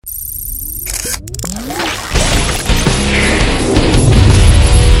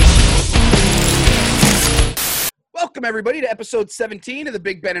Welcome, everybody, to episode 17 of the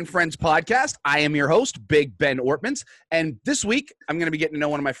Big Ben and Friends podcast. I am your host, Big Ben Ortmans, and this week I'm going to be getting to know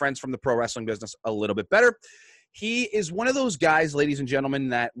one of my friends from the pro wrestling business a little bit better. He is one of those guys, ladies and gentlemen,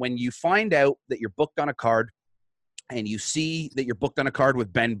 that when you find out that you're booked on a card and you see that you're booked on a card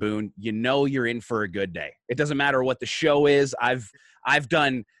with Ben Boone, you know you're in for a good day. It doesn't matter what the show is. I've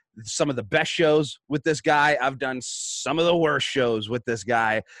done some of the best shows with this guy. I've done some of the worst shows with this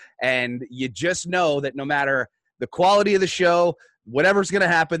guy, and you just know that no matter the quality of the show, whatever's going to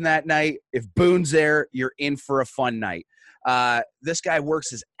happen that night, if Boone's there, you're in for a fun night. This guy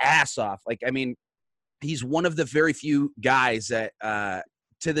works his ass off. Like, I mean, he's one of the very few guys that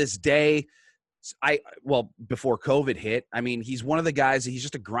to this day, before COVID hit, I mean, he's one of the guys, he's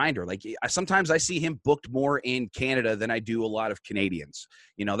just a grinder. Like, sometimes I see him booked more in Canada than I do a lot of Canadians.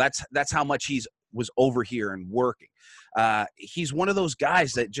 You know, that's how much was over here and working. He's one of those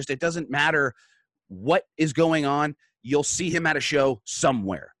guys that just, it doesn't matter what is going on, you'll see him at a show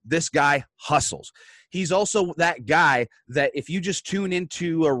somewhere. This guy hustles. He's also that guy that if you just tune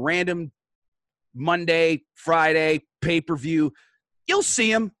into a random Monday, Friday pay-per-view, you'll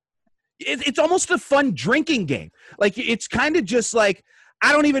see him. It's almost a fun drinking game. Like, it's kind of just like,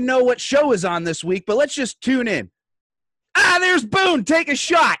 I don't even know what show is on this week, but let's just tune in. There's Boone. Take a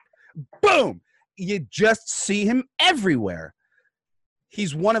shot. Boom. You just see him everywhere.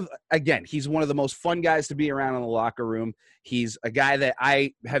 He's one of the most fun guys to be around in the locker room. He's a guy that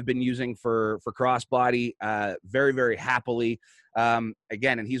I have been using for crossbody very, very happily. And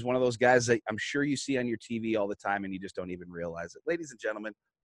he's one of those guys that I'm sure you see on your TV all the time and you just don't even realize it. Ladies and gentlemen,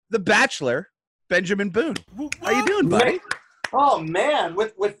 the Bachelor, Benjamin Boone. How you doing, buddy? Oh, man,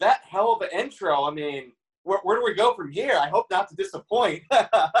 with that hell of an intro, I mean, where do we go from here? I hope not to disappoint.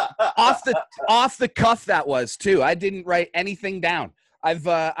 off the cuff that was, too. I didn't write anything down. I've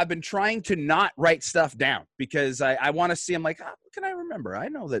been trying to not write stuff down because I want to see. I'm like, what can I remember? I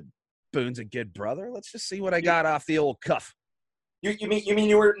know that Boone's a good brother. Let's just see what I got off the old cuff. You mean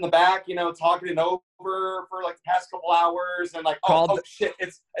you were in the back, talking it over for like the past couple hours and like, shit,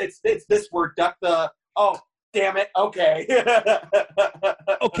 it's this word, duck the, damn it, okay.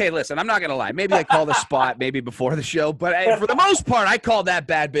 Okay, listen, I'm not going to lie. Maybe I called a spot maybe before the show, but for the most part, I called that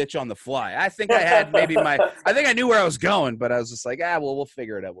bad bitch on the fly. I think I knew where I was going, but I was just like, we'll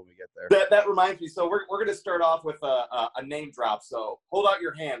figure it out when we get there. That reminds me, so we're going to start off with a name drop, so hold out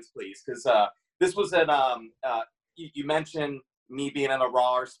your hands, please, because this was an, you mentioned me being in a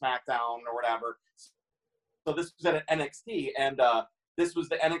Raw or SmackDown or whatever, so this was at an NXT, and this was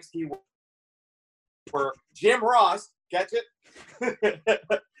the NXT where Jim Ross, catch it,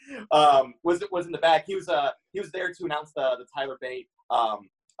 was in the back. He was there to announce the Tyler Bate and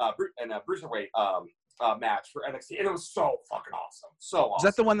Bruiserweight match for NXT, and it was so fucking awesome. So awesome.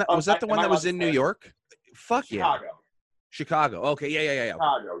 Was that the one that was in New York? Fuck Chicago. Yeah. Chicago. Okay. Yeah.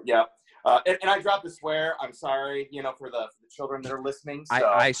 Chicago. Yeah. And I dropped a swear. I'm sorry, for the children that are listening. So.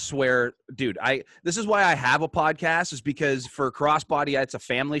 I swear, dude, this is why I have a podcast, is because for Crossbody, it's a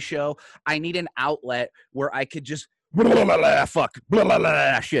family show. I need an outlet where I could just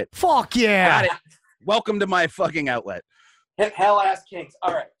shit. Fuck yeah. Got it. Welcome to my fucking outlet. Hell ass kinks.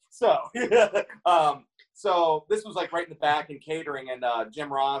 All right. So, so this was like right in the back in catering, and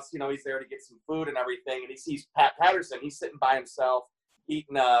Jim Ross, he's there to get some food and everything, and he sees Pat Patterson. He's sitting by himself,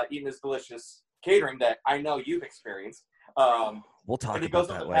 eating his delicious catering that I know you've experienced. We'll talk about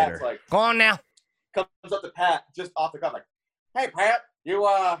that later. Pat's like, go on now. Comes up to Pat just off the cuff like, "Hey Pat,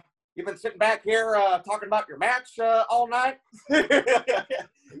 you've been sitting back here talking about your match all night?"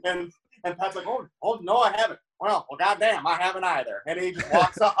 and Pat's like, "Oh no, I haven't." Well, goddamn, I haven't either. And he just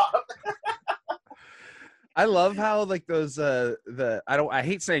walks off. I love how like those I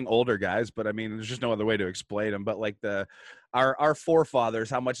hate saying older guys, but I mean there's just no other way to explain them. But like our forefathers,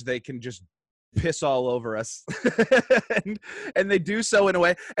 how much they can just piss all over us, and they do so in a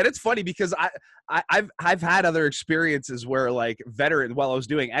way. And it's funny because I've had other experiences where like while I was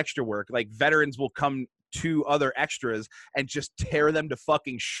doing extra work, like veterans will come to other extras and just tear them to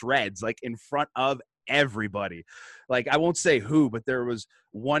fucking shreds, like in front of everybody. Like, I won't say who, but there was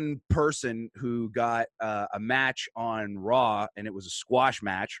one person who got a match on Raw, and it was a squash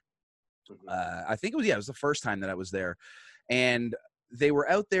match. I think it was the first time that I was there, and they were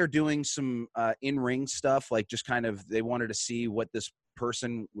out there doing some in-ring stuff, like just kind of, they wanted to see what this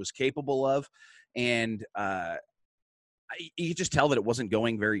person was capable of, and you could just tell that it wasn't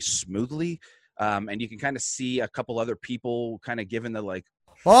going very smoothly, and you can kind of see a couple other people kind of giving the like,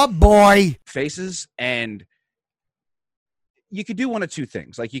 oh boy, faces, and you could do one of two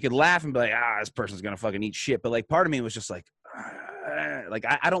things. Like, you could laugh and be like, this person's gonna fucking eat shit. But like, part of me was just like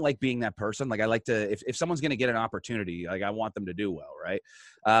I don't like being that person. Like, I like to, if someone's gonna get an opportunity, like, I want them to do well, right?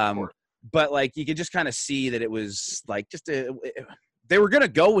 But like, you could just kind of see that it was like they were gonna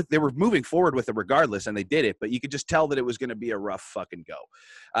they were moving forward with it regardless, and they did it. But you could just tell that it was gonna be a rough fucking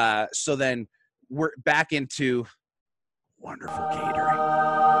go. So then we're back into wonderful catering.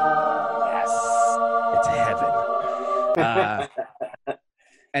 Yes, it's heaven.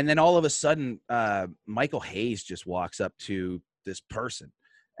 And then all of a sudden, Michael Hayes just walks up to this person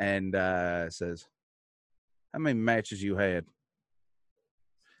and says, "How many matches you had?"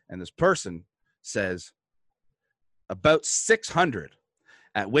 And this person says, "About 600."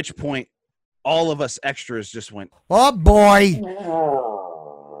 At which point, all of us extras just went, "Oh boy,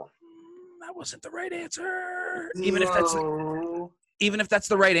 that wasn't the right answer." Even if that's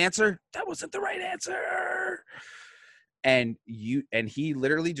the right answer, that wasn't the right answer. And he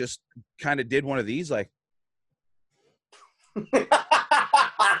literally just kind of did one of these, like,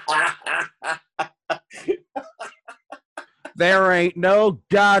 there ain't no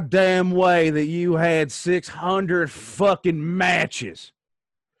goddamn way that you had 600 fucking matches.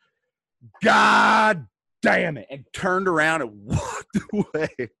 God damn it. And turned around and walked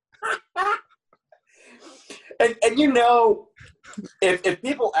away. And you know, if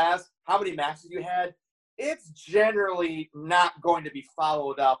people ask how many matches you had, it's generally not going to be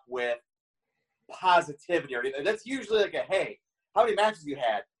followed up with positivity or anything. That's usually like hey, how many matches you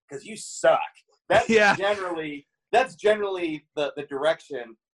had? Because you suck. That's generally the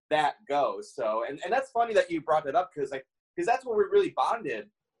direction that goes. So, and that's funny that you brought that up because that's what we really bonded.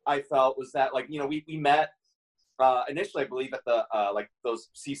 I felt was that we met initially, I believe, at the like those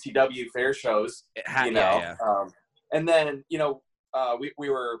CCW fair shows, and then we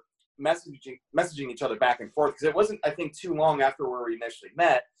were messaging each other back and forth because it wasn't, I think, too long after where we initially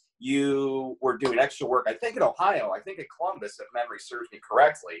met. You were doing extra work, I think, in Ohio, I think in Columbus, if memory serves me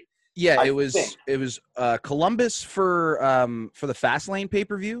correctly. Yeah, it was Columbus for the Fastlane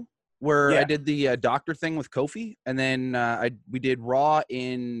pay-per-view where I did the doctor thing with Kofi, and then we did Raw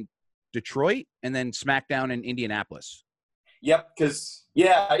in Detroit, and then SmackDown in Indianapolis. Yep, because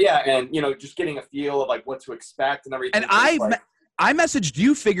and just getting a feel of like what to expect and everything. And I messaged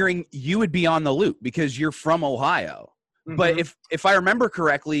you figuring you would be on the loop because you're from Ohio. Mm-hmm. But if I remember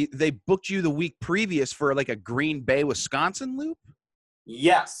correctly, they booked you the week previous for like a Green Bay, Wisconsin loop.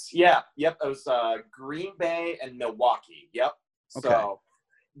 Yes. Yeah. Yep. It was Green Bay and Milwaukee. Yep. Okay. So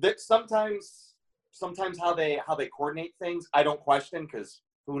sometimes how they coordinate things, I don't question because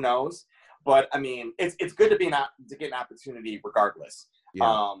who knows. But I mean, it's good to get an opportunity regardless.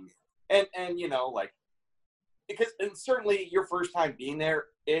 Yeah. And because certainly your first time being there,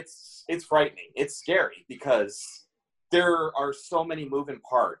 it's frightening. It's scary because there are so many moving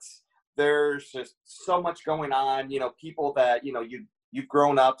parts. There's just so much going on. People that you've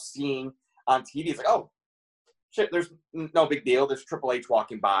grown up seeing on TV. It's like, oh, shit, there's no big deal. There's Triple H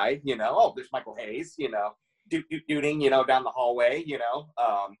walking by, oh, there's Michael Hayes, dooting, down the hallway,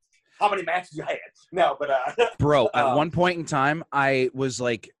 how many matches you had? No, but bro, at one point in time, I was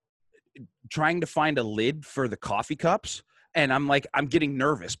like trying to find a lid for the coffee cups. And I'm getting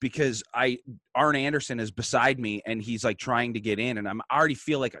nervous because Arn Anderson is beside me and he's like trying to get in, and I already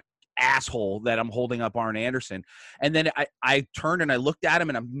feel like an asshole that I'm holding up Arn Anderson. And then I turned and I looked at him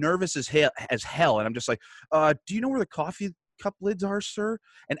and I'm nervous as hell. And I'm just like, do you know where the coffee cup lids are, sir?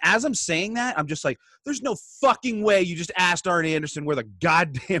 And as I'm saying that, I'm just like, there's no fucking way you just asked Arn Anderson where the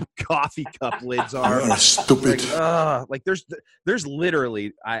goddamn coffee cup lids are. You're stupid. Like there's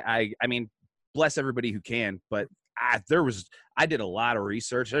literally, I mean, bless everybody who can, but I did a lot of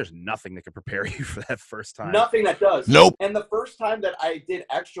research. There's nothing that could prepare you for that first time. Nothing that does. Nope. And the first time that I did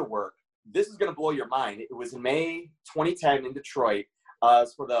extra work, this is going to blow your mind. It was in May 2010 in Detroit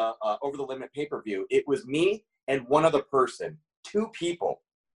for the Over the Limit pay-per-view. It was me and one other person, 2 people.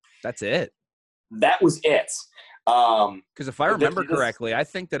 That's it. That was it. Because if I remember correctly, I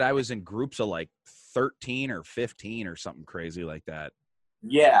think that I was in groups of like 13 or 15 or something crazy like that.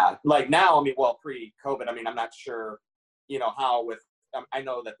 Yeah, like now, I mean, well, pre-COVID, I mean, I'm not sure, how with, I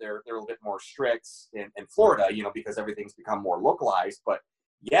know that they're a little bit more strict in Florida, because everything's become more localized, but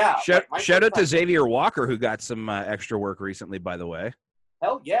yeah. Shout out to Xavier Walker, who got some extra work recently, by the way.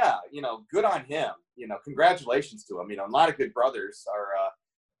 Hell yeah, good on him. Congratulations to him. A lot of good brothers are,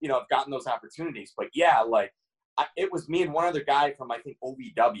 have gotten those opportunities, but yeah, like it was me and one other guy from, I think,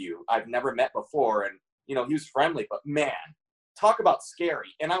 OVW I've never met before, and, he was friendly, but man, talk about scary.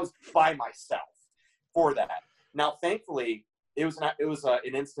 And I was by myself for that. Now, thankfully, it was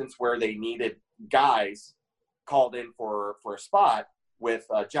an instance where they needed guys called in for a spot with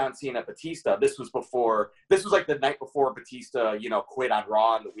John Cena Batista. This was like the night before Batista, quit on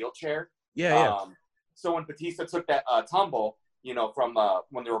Raw in the wheelchair. Yeah. So when Batista took that tumble, from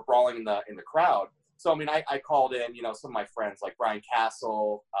when they were brawling in the crowd. So, I mean, I called in, some of my friends like Brian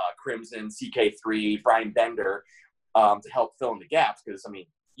Castle, Crimson, CK3, Brian Bender, to help fill in the gaps. Because, I mean,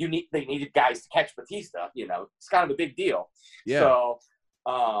 they needed guys to catch Batista, it's kind of a big deal. Yeah.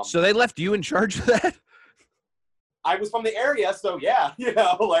 So they left you in charge of that? I was from the area, so yeah,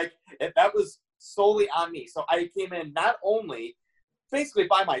 that was solely on me. So I came in not only basically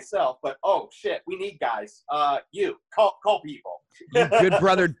by myself, but oh shit, we need guys. You call people. You good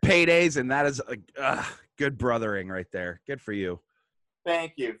brothered paydays, and that is good brothering right there. Good for you.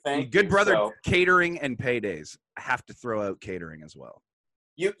 Thank you. Good brother catering and paydays. I have to throw out catering as well.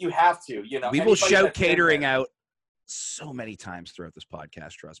 You have to. We will shout catering out so many times throughout this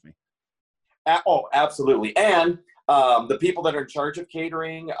podcast. Trust me. Oh, absolutely. And the people that are in charge of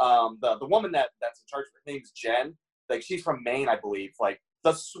catering, the woman that's in charge of her name's Jen. Like, she's from Maine, I believe. Like,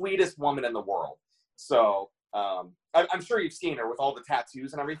 the sweetest woman in the world. So I'm sure you've seen her with all the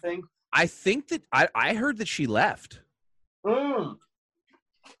tattoos and everything. I think that I heard that she left.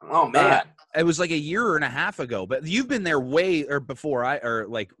 Oh man, it was like a year and a half ago. But you've been there recently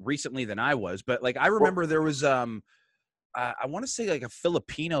than I was. But like I remember there was I want to say like a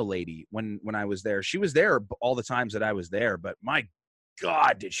Filipino lady when I was there. She was there all the times that I was there, but my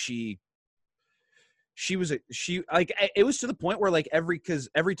God, did she was it was to the point where like every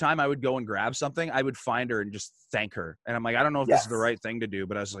time I would go and grab something, I would find her and just thank her. And I'm like, I don't know if this is the right thing to do,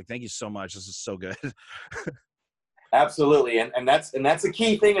 but I was like, thank you so much. This is so good. Absolutely. And that's a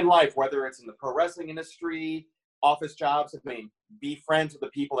key thing in life, whether it's in the pro wrestling industry, office jobs. I mean, be friends with the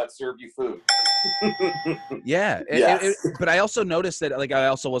people that serve you food. Yeah. But I also noticed that like I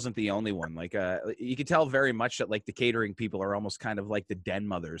also wasn't the only one. Like you could tell very much that like the catering people are almost kind of like the den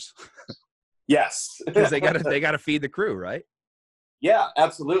mothers. Yes. Because they gotta feed the crew, right? Yeah,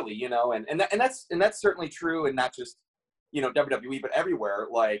 absolutely. And that's certainly true, and not just WWE, but everywhere.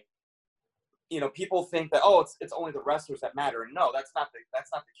 Like, people think that it's only the wrestlers that matter, and no, that's not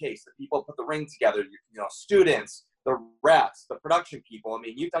the case. The people put the ring together, students, the refs, the production people. I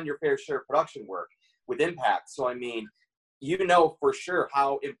mean, you've done your fair share of production work with Impact, so I mean, for sure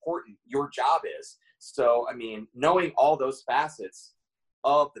how important your job is. So I mean, knowing all those facets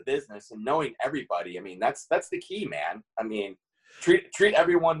of the business and knowing everybody, I mean, that's the key, man. I mean, treat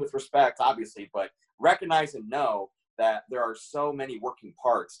everyone with respect, obviously, but recognize and know that there are so many working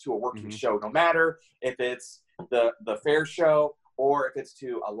parts to a working show, no matter if it's the fair show or if it's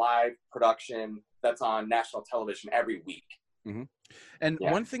to a live production that's on national television every week. Mm-hmm. And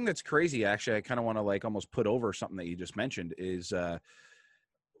one thing that's crazy, actually, I kind of want to like almost put over something that you just mentioned is the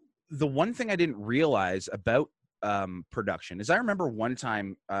one thing I didn't realize about production is I remember one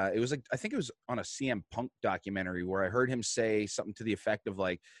time it was like I think it was on a CM Punk documentary where I heard him say something to the effect of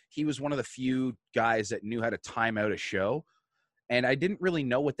like he was one of the few guys that knew how to time out a show, and I didn't really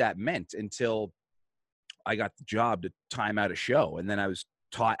know what that meant until I got the job to time out a show, and then I was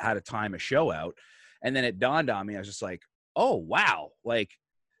taught how to time a show out, and then it dawned on me. I was just like, oh wow, like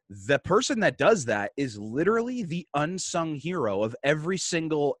the person that does that is literally the unsung hero of every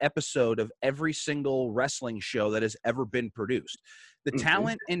single episode of every single wrestling show that has ever been produced. The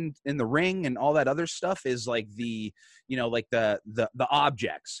talent in the ring and all that other stuff is like the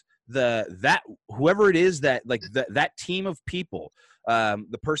objects, that whoever it is that like that team of people,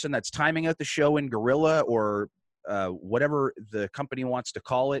 the person that's timing out the show in Gorilla or whatever the company wants to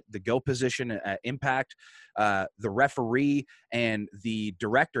call it, the go position at Impact, the referee and the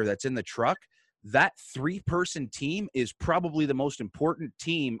director that's in the truck, that 3-person team is probably the most important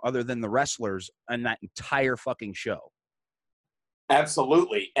team other than the wrestlers on that entire fucking show.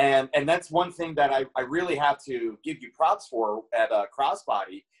 Absolutely. And that's one thing that I really have to give you props for at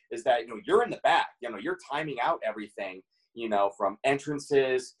Crossbody is that, you're in the back, you're timing out everything, from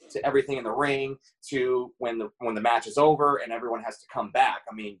entrances to everything in the ring to when the match is over and everyone has to come back.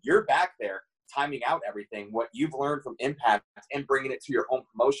 I mean, you're back there timing out everything, what you've learned from Impact and bringing it to your home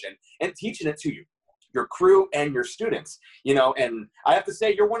promotion and teaching it to your crew and your students, and I have to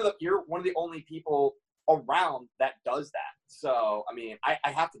say you're one of the only people around that does that. So, I mean,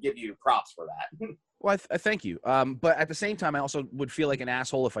 I have to give you props for that. Well, I thank you. But at the same time, I also would feel like an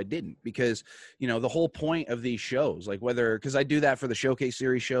asshole if I didn't, because, the whole point of these shows, like because I do that for the Showcase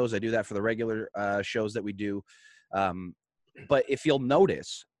Series shows, I do that for the regular shows that we do. But if you'll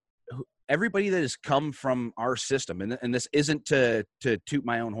notice, everybody that has come from our system, and this isn't to toot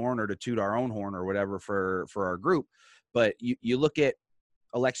my own horn or to toot our own horn or whatever for our group, but you look at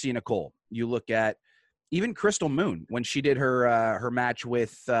Alexia Nicole, you look at even Crystal Moon, when she did her match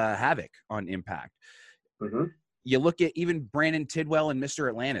with Havoc on Impact. Mm-hmm. You look at even Brandon Tidwell and Mr.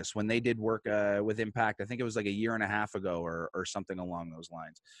 Atlantis when they did work with Impact. I think it was like a year and a half ago or something along those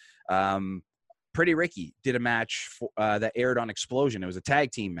lines. Pretty Ricky did a match that aired on Explosion. It was a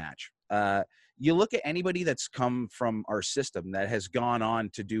tag team match. You look at anybody that's come from our system that has gone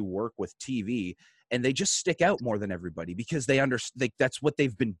on to do work with TV, and they just stick out more than everybody because they understand that's what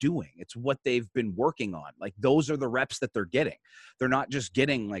they've been doing. It's what they've been working on. Like, those are the reps that they're getting. They're not just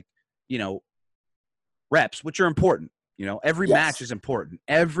getting, like, you know, reps, which are important. You know, every match is important.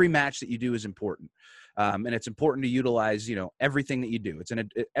 Every match that you do is important. And it's important to utilize, you know, everything that you do.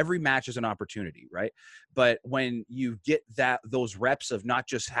 Every match is an opportunity, right? But when you get those reps of not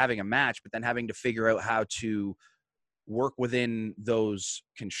just having a match, but then having to figure out how to work within those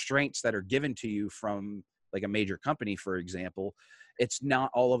constraints that are given to you from like a major company, for example, it's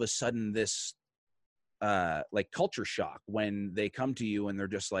not all of a sudden this like culture shock when they come to you and they're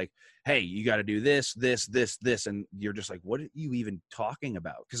just like, hey, you got to do this, and you're just like, what are you even talking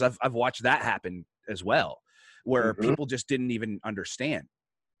about? Because I've watched that happen as well, where people just didn't even understand.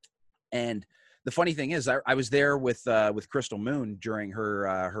 And the funny thing is, I was there with Crystal Moon during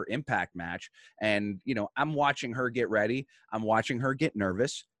her Impact match, and you know, I'm watching her get ready, I'm watching her get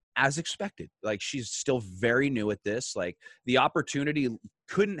nervous, as expected. Like, she's still very new at this. Like, the opportunity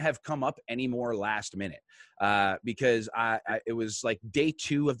couldn't have come up any more last minute, because it was like day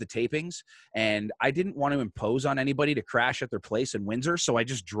 2 of the tapings, and I didn't want to impose on anybody to crash at their place in Windsor, so I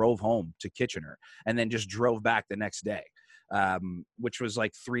just drove home to Kitchener and then just drove back the next day, which was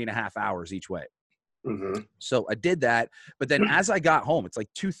like 3.5 hours each way. So I did that, but then as I got home, it's like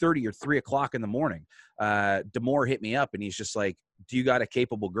 2:30 or 3 o'clock in the morning. Damore hit me up and he's just like, do you got a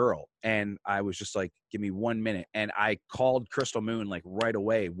capable girl? And I was just like, give me 1 minute. And I called Crystal Moon like right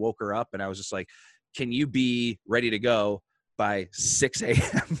away, woke her up, and I was just like, can you be ready to go by 6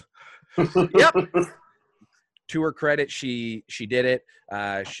 a.m.? Yep. To her credit, she did it.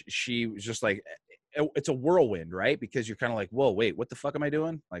 She was just like, it's a whirlwind, right? Because you're kind of like, whoa, wait, what the fuck am I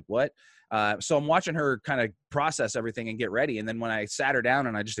doing? Like, what? So I'm watching her kind of process everything and get ready. And then when I sat her down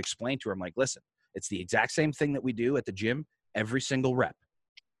and I just explained to her, I'm like, listen, it's the exact same thing that we do at the gym every single rep.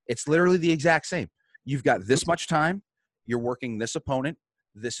 It's literally the exact same. You've got this much time. You're working this opponent.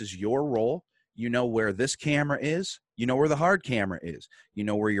 This is your role. You know where this camera is. You know where the hard camera is. You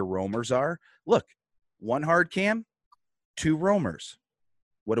know where your roamers are. Look, 1 hard cam, 2 roamers.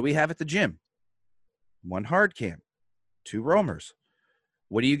 What do we have at the gym? 1 hard cam, 2 roamers.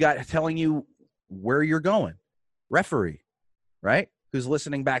 What do you got telling you where you're going? Referee, right? Who's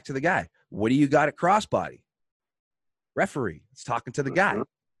listening back to the guy. What do you got at crossbody? Referee. It's talking to the guy.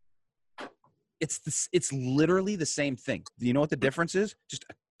 It's literally the same thing. Do you know what the difference is? Just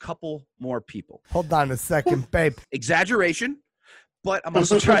a couple more people. Hold on a second, babe. Exaggeration, but I'm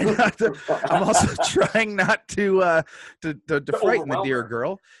also trying not to. I'm also trying not to frighten the dear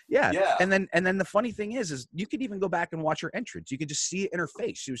girl. Yeah. And then the funny thing is you could even go back and watch her entrance. You could just see it in her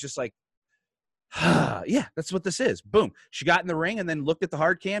face. She was just like, yeah, that's what this is. Boom. She got in the ring and then looked at the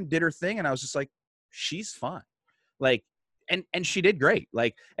hard cam, did her thing, and I was just like, she's fine. Like, and she did great.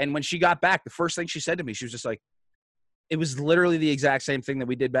 Like, and when she got back, the first thing she said to me, she was just like, it was literally the exact same thing that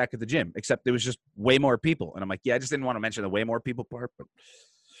we did back at the gym, except there was just way more people. And I'm like, yeah, I just didn't want to mention the way more people part, but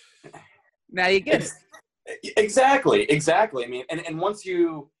now you get it. Exactly. I mean, and once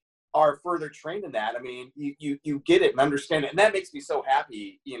you are further trained in that, I mean, you get it and understand it. And that makes me so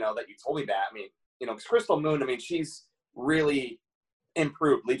happy, you know, that you told me that. I mean, you know, 'cause Crystal Moon, I mean, she's really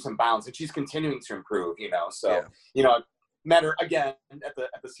improved leaps and bounds, and she's continuing to improve, you know. So, you know, met her again at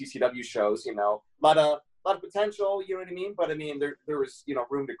the CCW shows, you know, a lot of potential, you know what I mean? But I mean, there was, you know,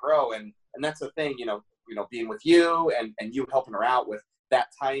 room to grow, and that's the thing, you know, being with you and you helping her out with that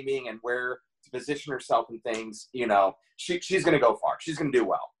timing and where to position herself and things, you know, she's going to go far. She's going to do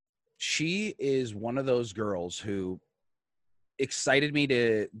well. She is one of those girls who excited me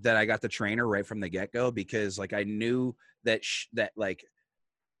that I got to train her right from the get-go, because like I knew that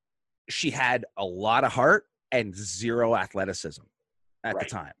she had a lot of heart and 0 athleticism at the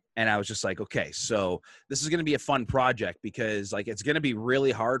time. And I was just like, okay, so this is going to be a fun project, because like, it's going to be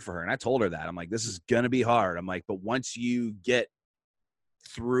really hard for her. And I told her that. I'm like, this is going to be hard. I'm like, but once you get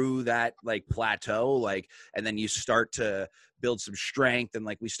through that like plateau, like, and then you start to build some strength, and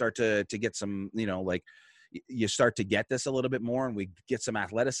like we start to get some, you know, like you start to get this a little bit more, and we get some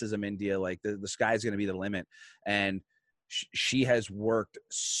athleticism into you, like the sky's going to be the limit. And she has worked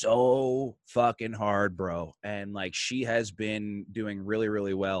so fucking hard, bro. And like, she has been doing really,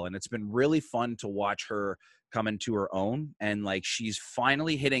 really well. And it's been really fun to watch her coming to her own, and like she's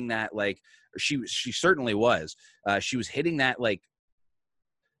finally hitting that, like she certainly was. She was hitting that, like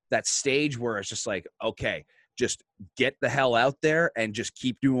that stage where it's just like, okay, just get the hell out there and just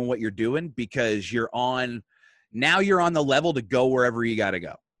keep doing what you're doing, because you're on the level to go wherever you got to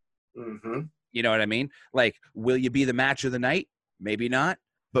go. Mm-hmm. You know what I mean? Like, will you be the match of the night? Maybe not.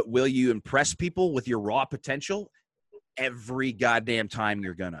 But will you impress people with your raw potential? Every goddamn time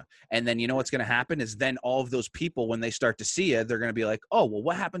you're gonna. And then you know what's gonna happen is then all of those people, when they start to see you, they're gonna be like, oh, well,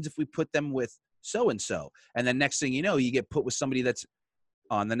 what happens if we put them with so-and-so? And then next thing you know, you get put with somebody that's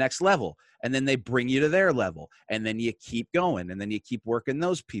on the next level, and then they bring you to their level, and then you keep going, and then you keep working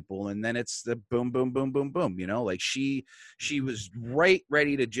those people, and then it's the boom, boom, boom, boom, boom. You know, like she was right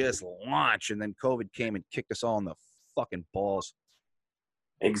ready to just launch, and then COVID came and kicked us all in the fucking balls.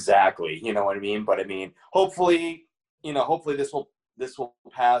 Exactly. You know what I mean? But I mean, hopefully this will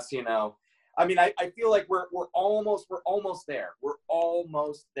pass. You know, I mean, I feel like we're almost there. We're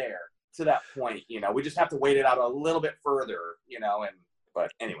almost there to that point. You know, we just have to wait it out a little bit further. You know,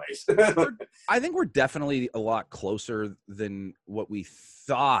 but anyways, I think we're definitely a lot closer than what we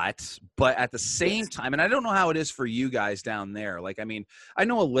thought, but at the same time, and I don't know how it is for you guys down there. Like, I mean, I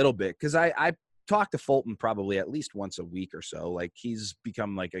know a little bit because I talk to Fulton probably at least once a week or so. Like, he's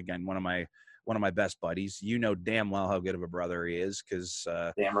become, like, again, one of my best buddies. You know damn well how good of a brother he is, because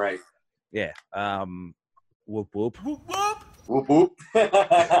damn right. Yeah. Whoop whoop. Whoop whoop. Whoop whoop.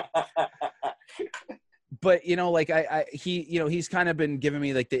 But you know, like he's kind of been giving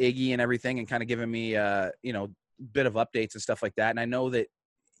me like the Iggy and everything, and kind of giving me bit of updates and stuff like that. And I know that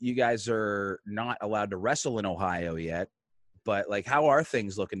you guys are not allowed to wrestle in Ohio yet, but like, how are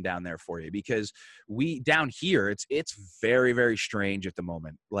things looking down there for you? Because we down here, it's very, very strange at the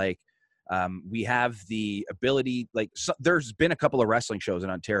moment. Like, we have the ability, like, there's been a couple of wrestling shows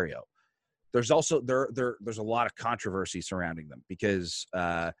in Ontario. There's also there's a lot of controversy surrounding them, because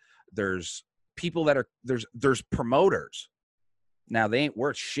there's people that are there's promoters. Now, they ain't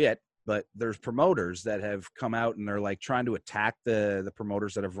worth shit, but there's promoters that have come out and they're like trying to attack the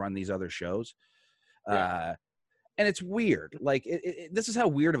promoters that have run these other shows. Yeah. And it's weird. Like, this is how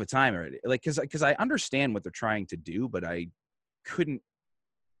weird of a time it is. Like, because I understand what they're trying to do, but I couldn't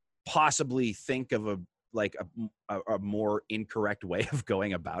possibly think of a more incorrect way of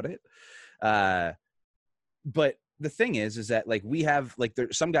going about it. But the thing is that, like, we have, like,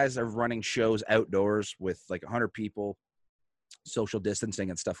 some guys are running shows outdoors with like 100 people, social distancing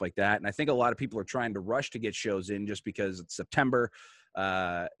and stuff like that. And I think a lot of people are trying to rush to get shows in just because it's September.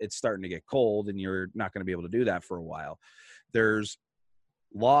 It's starting to get cold, and you're not going to be able to do that for a while. There's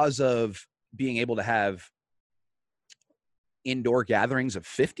laws of being able to have indoor gatherings of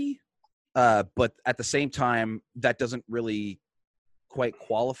 50. But at the same time, that doesn't really quite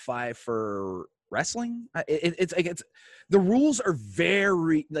qualify for wrestling. It's the rules are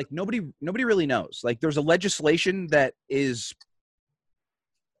very, like, nobody really knows. Like, there's a legislation that is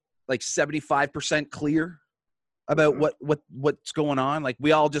like 75% clear about what's going on. Like,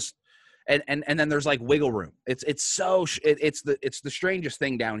 we all just and then there's like wiggle room. It's the strangest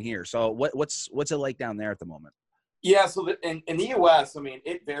thing down here. So what's it like down there at the moment? Yeah, so in the U.S., I mean,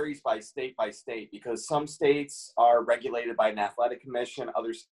 it varies by state, because some states are regulated by an athletic commission,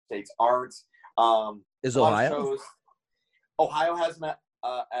 other states aren't. Is Ohio? Ohio has an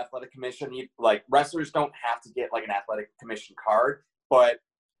athletic commission. Like, wrestlers don't have to get like an athletic commission card, but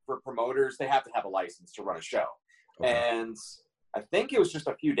for promoters, they have to have a license to run a show. Okay. And I think it was just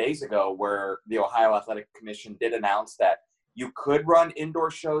a few days ago where the Ohio Athletic Commission did announce that you could run indoor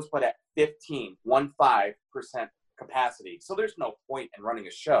shows, but at 15% capacity. So there's no point in running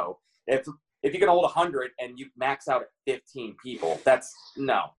a show if you can hold 100 and you max out at 15 people. That's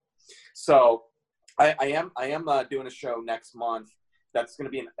no. So I am doing a show next month. That's going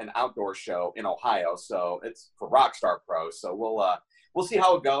to be an outdoor show in Ohio. So it's for Rockstar Pro. So we'll see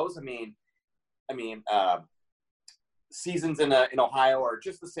how it goes. I mean, seasons in Ohio are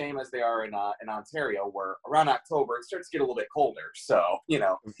just the same as they are in Ontario, where around October it starts to get a little bit colder. So, you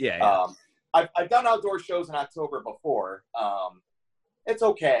know, yeah. I've done outdoor shows in October before. It's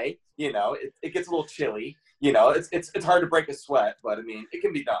okay. You know, it gets a little chilly. You know, it's hard to break a sweat, but I mean, it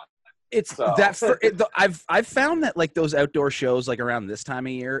can be done. It's so. I've found that, like, those outdoor shows, like around this time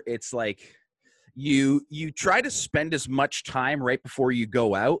of year, it's like you try to spend as much time right before you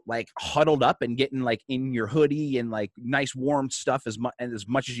go out, like huddled up and getting like in your hoodie and like nice warm stuff as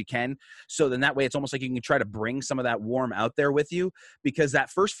much as you can. So then that way it's almost like you can try to bring some of that warm out there with you, because that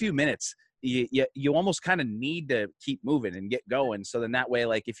first few minutes you almost kind of need to keep moving and get going. So then that way,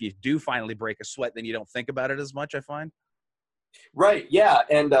 like, if you do finally break a sweat, then you don't think about it as much, I find. Right. Yeah.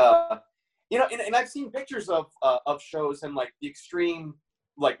 And You know, and I've seen pictures of shows and like the extreme,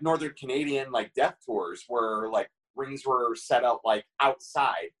 like Northern Canadian like death tours where like rings were set up like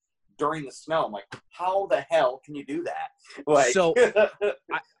outside during the snow. I'm like, how the hell can you do that? Like, So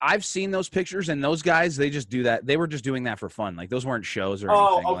I've seen those pictures, and those guys, they just do that. They were just doing that for fun. Like, those weren't shows or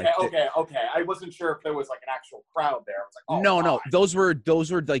anything. oh, okay, like, okay. I wasn't sure if there was like an actual crowd there. I was like, oh, no, God. no, those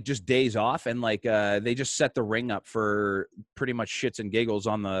were like just days off, and like they just set the ring up for pretty much shits and giggles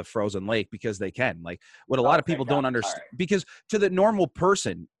on the frozen lake because they can. Like, what a lot of people don't understand, right. because to the normal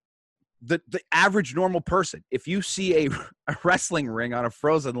person, the average normal person, if you see a wrestling ring on a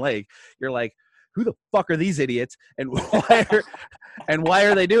frozen lake, you're like, who the fuck are these idiots, and why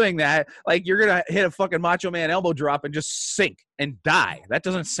are they doing that? Like, you're gonna hit a fucking Macho Man elbow drop and just sink and die. That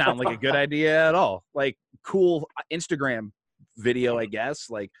doesn't sound like a good idea at all. Like, cool Instagram video, I guess,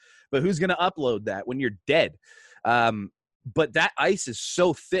 like, but who's gonna upload that when you're dead? But that ice is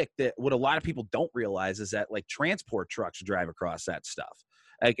so thick that what a lot of people don't realize is that like transport trucks drive across that stuff.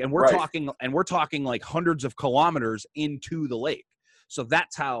 Like, and we're talking like hundreds of kilometers into the lake. So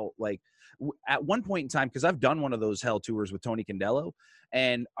that's how, like, at one point in time, because I've done one of those hell tours with Tony Condello,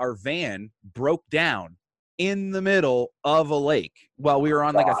 and our van broke down in the middle of a lake while we were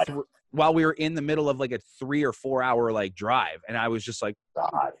on like while we were in the middle of like a 3 or 4 hour like drive, and I was just like,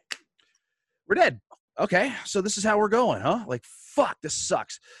 God, we're dead. Okay, so this is how we're going, huh? Like, fuck, this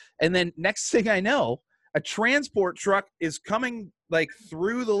sucks. And then next thing I know, a transport truck is coming like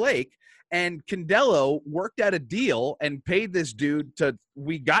through the lake, and Condello worked out a deal and paid this dude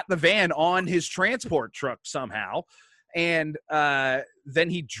we got the van on his transport truck somehow. And then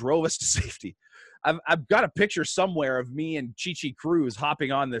he drove us to safety. I've got a picture somewhere of me and Chi-Chi Cruz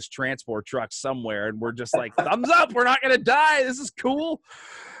hopping on this transport truck somewhere, and we're just like, thumbs up, we're not going to die. This is cool.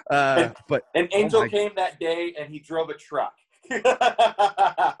 But an angel came that day, and he drove a truck.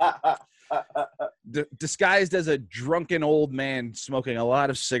 Disguised as a drunken old man smoking a lot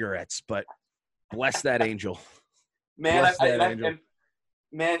of cigarettes, but bless that angel. Man,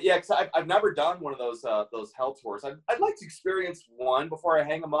 man, yeah, because I've never done one of those hell tours. I'd like to experience one before I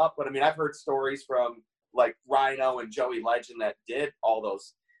hang them up, but I mean, I've heard stories from like Rhino and Joey Legend that did all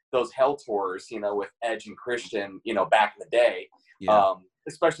those hell tours, you know, with Edge and Christian, you know, back in the day. Yeah.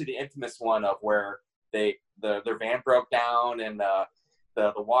 Especially the infamous one of where their van broke down, and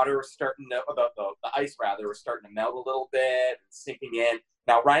the water was starting to, the ice rather, was starting to melt a little bit and sinking in.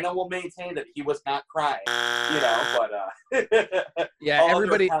 Now Rhino will maintain that he was not crying, you know, but yeah, all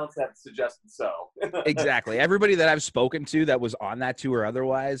everybody other accounts have suggested so. Exactly. Everybody that I've spoken to that was on that tour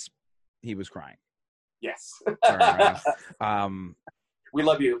otherwise, he was crying. Yes. Sorry, Rhino. We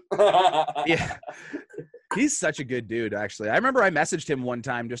love you. Yeah. He's such a good dude, actually. I remember I messaged him one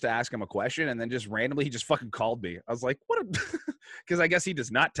time just to ask him a question, and then just randomly he just fucking called me. I was like, what? Because I guess he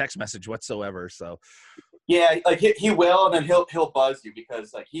does not text message whatsoever. So yeah, like he will, and then he'll buzz you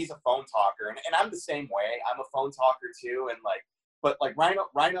because like he's a phone talker, and I'm the same way. I'm a phone talker too, and like, but like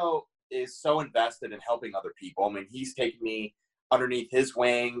Rhino is so invested in helping other people. I mean, he's taken me underneath his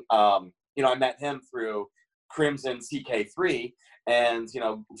wing. You know, I met him through Crimson CK3, and you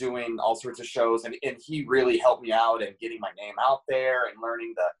know, doing all sorts of shows, and he really helped me out in getting my name out there and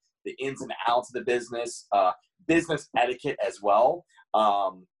learning the ins and outs of the business etiquette as well.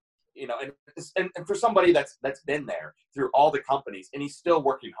 You know, and for somebody that's been there through all the companies, and he's still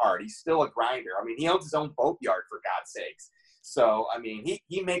working hard. He's still a grinder. I mean, he owns his own boat yard, for God's sakes. So I mean,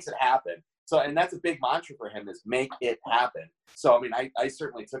 he makes it happen. So, and that's a big mantra for him, is make it happen. So, I mean, I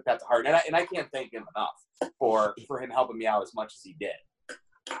certainly took that to heart, and I can't thank him enough for him helping me out as much as he did.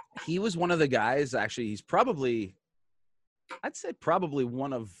 He was one of the guys, actually, he's probably, I'd say probably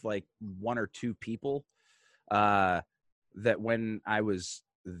one of like one or two people that when I was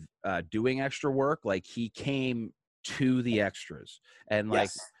doing extra work, like he came to the extras and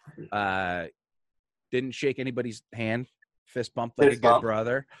like didn't shake anybody's hand, fist bumped like a good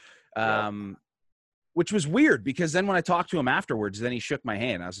brother. Which was weird because then when I talked to him afterwards, then he shook my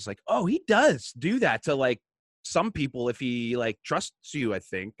hand. I was just like, oh, he does do that to like some people if he like trusts you, I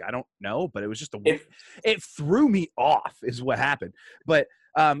think. I don't know, but it was just it threw me off is what happened. But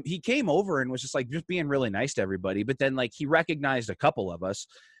he came over and was just like just being really nice to everybody. But then like he recognized a couple of us,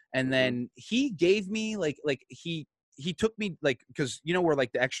 and then he gave me like he took me like, because you know where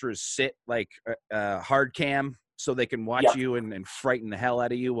like the extras sit like hard cam so they can watch you and frighten the hell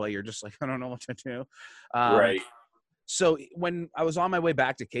out of you while you're just like, I don't know what to do. Right. So when I was on my way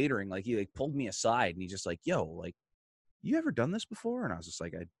back to catering, like he like pulled me aside and he's just like, yo, like, you ever done this before? And I was just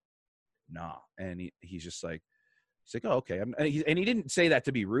like, nah. And he's just like, he's like, oh, okay. And he didn't say that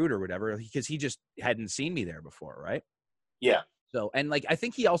to be rude or whatever, because he just hadn't seen me there before. Right. Yeah. So, and like, I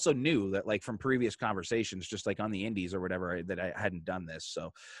think he also knew that, like, from previous conversations, just like on the indies or whatever, that I hadn't done this.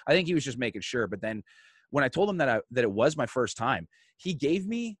 So I think he was just making sure. But then when I told him that it was my first time, he gave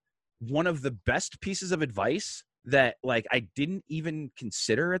me one of the best pieces of advice that, like, I didn't even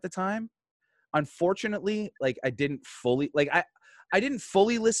consider at the time. Unfortunately, like, I didn't fully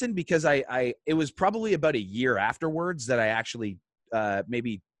listen, because it was probably about a year afterwards that I actually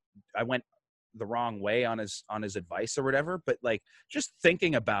maybe I went the wrong way on his advice or whatever. But like, just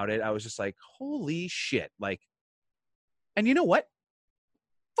thinking about it, I was just like, holy shit. Like, and you know what?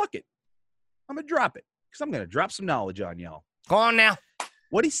 Fuck it. I'm going to drop it, because I'm going to drop some knowledge on y'all. Go on now.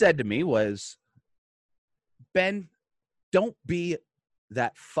 What he said to me was, Ben, don't be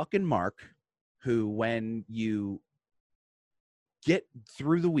that fucking Mark who, when you get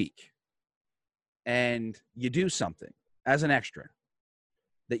through the week and you do something as an extra,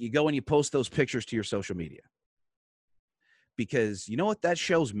 that you go and you post those pictures to your social media. Because you know what that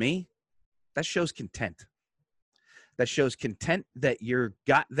shows me? That shows content. That shows content that you're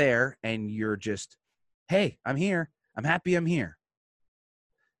got there and you're just, hey, I'm here. I'm happy I'm here.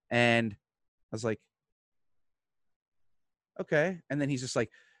 And I was like, okay. And then he's just like,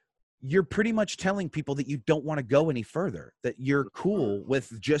 you're pretty much telling people that you don't want to go any further, that you're cool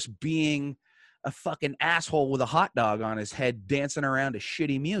with just being a fucking asshole with a hot dog on his head dancing around to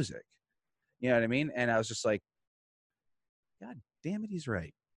shitty music. You know what I mean? And I was just like, God damn it, he's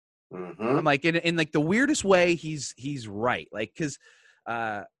right. Mm-hmm. I'm like, in like the weirdest way, he's right. Like, because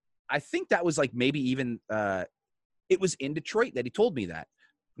I think that was like maybe even it was in Detroit that he told me that,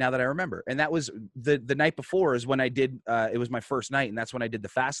 now that I remember. And that was the night before is when I did, it was my first night, and that's when I did the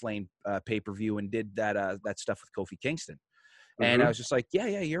Fastlane pay-per-view and did that stuff with Kofi Kingston. And I was just like, yeah,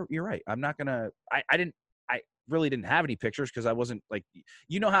 you're right. I'm not gonna. I really didn't have any pictures, because I wasn't like,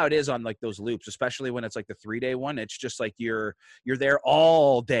 you know how it is on like those loops, especially when it's like the 3-day one. It's just like you're there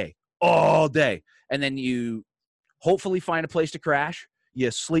all day, and then you hopefully find a place to crash.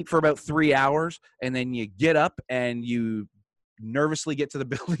 You sleep for about 3 hours, and then you get up and you nervously get to the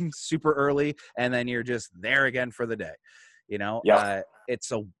building super early, and then you're just there again for the day. You know, Yep.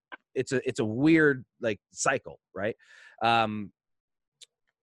 it's a weird like cycle, right?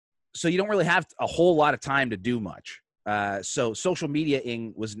 So you don't really have a whole lot of time to do much. So social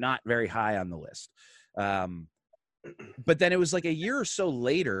media-ing was not very high on the list. But then it was like a year or so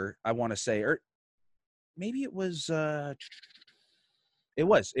later, I want to say, or maybe it was New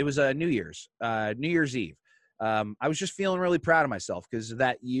Year's Eve. I was just feeling really proud of myself, because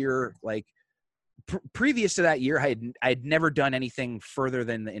that year, like, previous to that year, I had never done anything further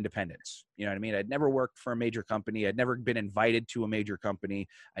than the independents. You know what I mean? I'd never worked for a major company. I'd never been invited to a major company.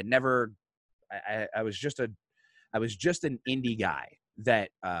 I was just an indie guy that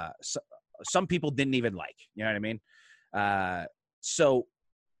some people didn't even like. You know what I mean? So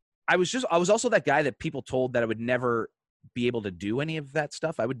I was also that guy that people told that I would never be able to do any of that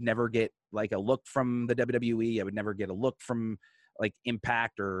stuff. I would never get like a look from the WWE. I would never get a look from like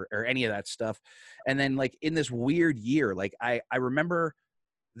Impact or any of that stuff. And then like in this weird year, like I remember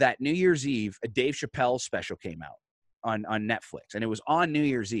that New Year's Eve, a Dave Chappelle special came out on Netflix, and it was on New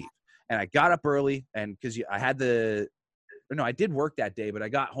Year's Eve. And I got up early, and because I did work that day, but I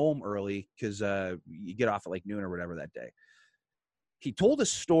got home early because you get off at like noon or whatever that day. He told a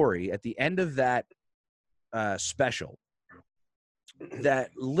story at the end of that special that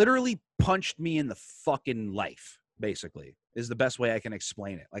literally punched me in the fucking life, basically, is the best way I can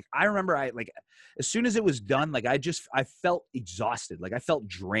explain it. Like, I remember as soon as it was done, like, I felt exhausted. Like, I felt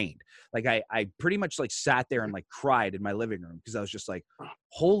drained. Like, I pretty much like sat there and like cried in my living room, because I was just like,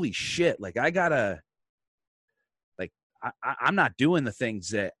 holy shit. Like, I'm not doing the things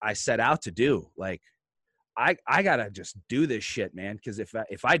that I set out to do. Like, I gotta just do this shit, man. Because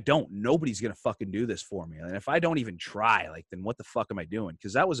if I don't, nobody's gonna fucking do this for me. And if I don't even try, like, then what the fuck am I doing?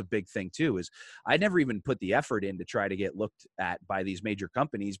 Because that was a big thing too. Is I never even put the effort in to try to get looked at by these major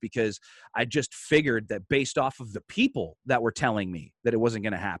companies, because I just figured that based off of the people that were telling me that it wasn't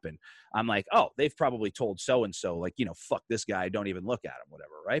gonna happen, I'm like, oh, they've probably told so and so, like, you know, fuck this guy, don't even look at him,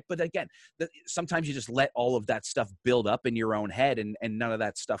 whatever, right? But again, sometimes you just let all of that stuff build up in your own head, and none of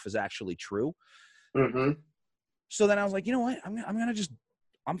that stuff is actually true. Mm-hmm. So then I was like, you know what?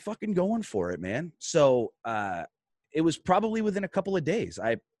 I'm fucking going for it, man. So it was probably within a couple of days.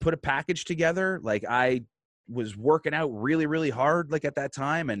 I put a package together. Like, I was working out really, really hard, like, at that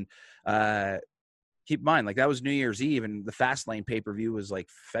time. And keep in mind, like, that was New Year's Eve, and the Fastlane pay-per-view was like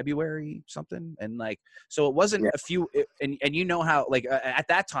February something. And like, so it wasn't a few, and you know how, like, at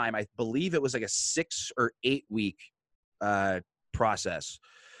that time, I believe it was like a 6 or 8 week process.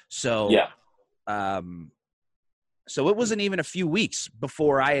 So, yeah. So it wasn't even a few weeks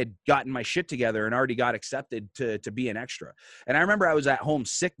before I had gotten my shit together and already got accepted to be an extra. And I remember I was at home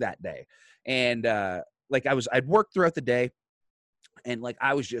sick that day, and like I'd worked throughout the day, and like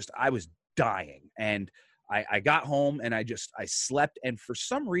I was dying. And I got home and I slept, and for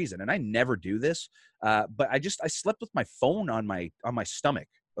some reason, and I never do this, but I slept with my phone on my stomach,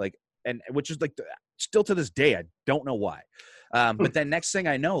 like, and which is like still to this day I don't know why. But then next thing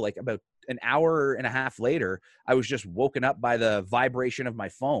I know, like about an hour and a half later, I was just woken up by the vibration of my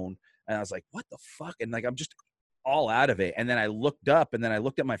phone, and I was like, what the fuck? And like, I'm just all out of it. And then I looked up, and then I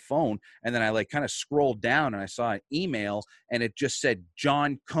looked at my phone, and then I like kind of scrolled down, and I saw an email, and it just said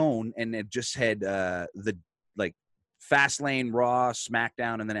John Cone, and it just had the like Fastlane, Raw,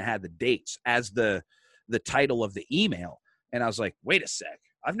 SmackDown, and then it had the dates as the title of the email. And I was like, wait a sec,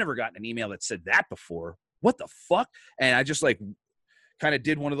 I've never gotten an email that said that before. What the fuck? And I just like kind of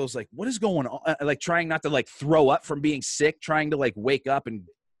did one of those, like, what is going on? Like trying not to like throw up from being sick, trying to like wake up and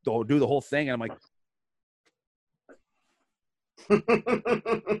do the whole thing. And I'm like,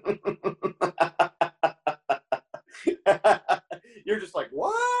 you're just like,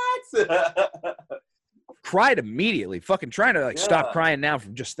 what? cried immediately, fucking trying to like stop crying now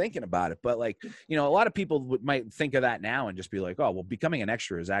from just thinking about it. But like, you know, a lot of people might think of that now and just be like, oh, well, becoming an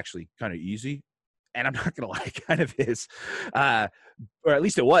extra is actually kind of easy. And I'm not going to lie, it kind of is. Or at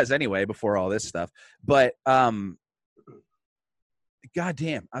least it was anyway, before all this stuff. But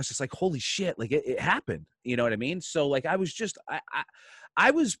goddamn, I was just like, holy shit, like it happened. You know what I mean? So like, I was just,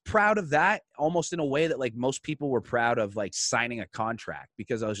 I was proud of that, almost in a way that like most people were proud of like signing a contract,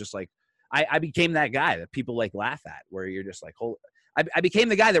 because I was just like, I became that guy that people like laugh at, where you're just like, I became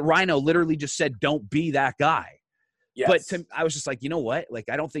the guy that Rhino literally just said, don't be that guy. Yes. But I was just like, you know what? Like,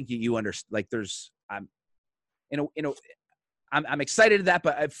 I don't think you understand. Like, I'm excited at that,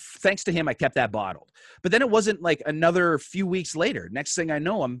 but thanks to him, I kept that bottled. But then it wasn't like another few weeks later. Next thing I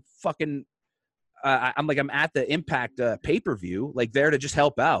know, I'm fucking, I'm at the Impact pay-per-view, like there to just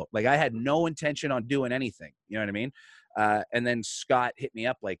help out. Like I had no intention on doing anything. You know what I mean? And then Scott hit me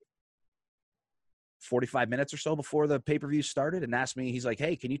up like 45 minutes or so before the pay-per-view started and asked me, he's like,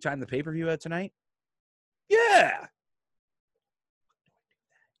 hey, can you time the pay-per-view out tonight? Yeah.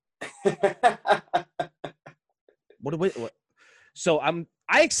 What? So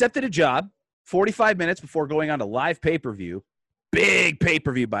I accepted a job 45 minutes before going on to live pay-per-view. Big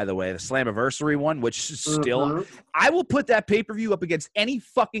pay-per-view, by the way, the Slammiversary one, which is still, I will put that pay-per-view up against any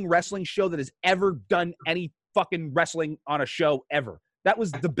fucking wrestling show that has ever done any fucking wrestling on a show ever. That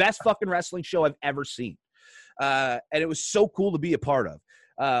was the best fucking wrestling show I've ever seen. And it was so cool to be a part of.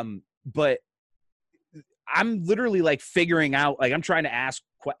 But I'm literally like figuring out, like I'm trying to ask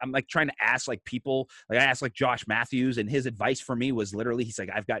like people, like I asked like Josh Matthews, and his advice for me was literally, he's like,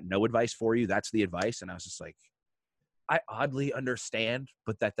 I've got no advice for you. That's the advice. And I was just like, I oddly understand,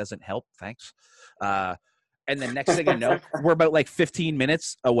 but that doesn't help. Thanks. And then next thing I know, we're about like 15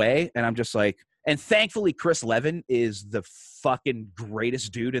 minutes away, and I'm just like, and thankfully Chris Levin is the fucking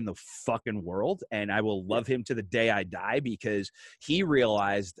greatest dude in the fucking world, and I will love him to the day I die, because he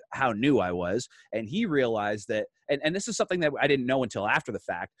realized how new I was, and he realized that, and this is something that I didn't know until after the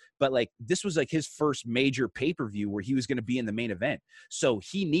fact, but like this was like his first major pay-per-view where he was going to be in the main event. So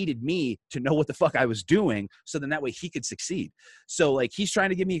he needed me to know what the fuck I was doing, so then that way he could succeed. So like he's trying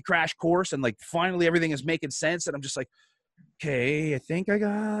to give me a crash course, and like finally everything is making sense, and I'm just like, okay, I think I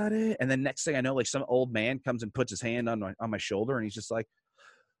got it. And then next thing I know, like some old man comes and puts his hand on my shoulder, and he's just like,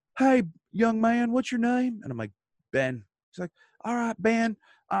 hey, young man, what's your name? And I'm like, Ben. He's like, all right, Ben,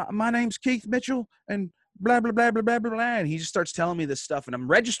 my name's Keith Mitchell, and blah, blah, blah, blah, blah, blah, blah. And he just starts telling me this stuff, and I'm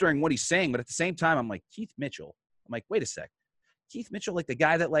registering what he's saying, but at the same time, I'm like, Keith Mitchell. I'm like, wait a sec. Keith Mitchell, like the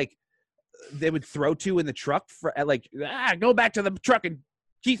guy that like they would throw to in the truck for like, go back to the truck and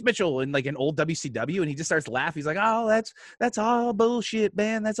Keith Mitchell in like an old WCW, and he just starts laughing. He's like, oh, that's all bullshit,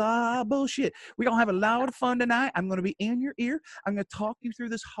 man. That's all bullshit. We're going to have a lot of fun tonight. I'm going to be in your ear. I'm going to talk you through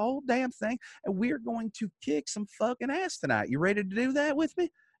this whole damn thing, and we're going to kick some fucking ass tonight. You ready to do that with me?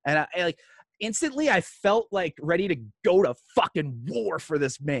 And I like instantly I felt like ready to go to fucking war for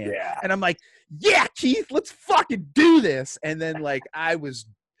this man. Yeah. And I'm like, yeah, Keith, let's fucking do this. And then like I was,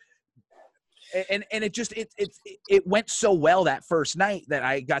 and it just it went so well that first night that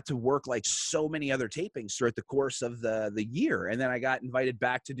I got to work like so many other tapings throughout the course of the year, and then I got invited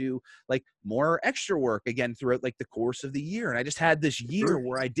back to do like more extra work again throughout like the course of the year, and I just had this year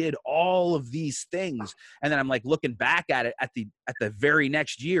where I did all of these things, and then I'm like looking back at it at the very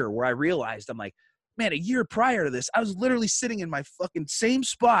next year where I realized, I'm like, man, a year prior to this I was literally sitting in my fucking same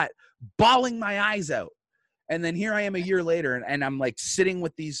spot bawling my eyes out, and then here I am a year later, and I'm like sitting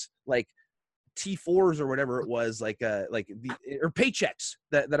with these like T4s or whatever it was, or paychecks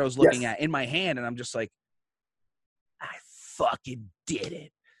that I was looking Yes. at in my hand, and I'm just like, I fucking did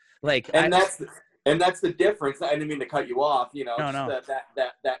it. Like, And that's the difference. I didn't mean to cut you off. no.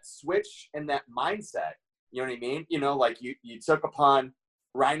 That switch and that mindset. You know what I mean? Like you took upon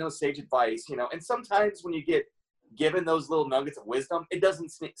Rhino's sage advice. And sometimes when you get given those little nuggets of wisdom, it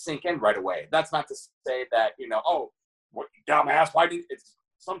doesn't sink in right away. That's not to say that oh, what dumbass? Why did it's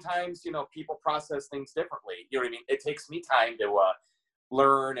sometimes people process things differently. You know what I mean? It takes me time to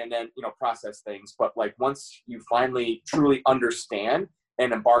learn and then process things. But like once you finally truly understand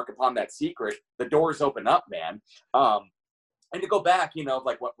and embark upon that secret, the doors open up, man. And to go back,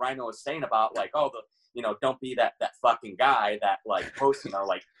 like what Rhino was saying about like, oh, don't be that fucking guy that like posting or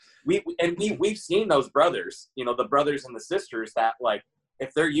like we've seen those brothers, the brothers and the sisters that like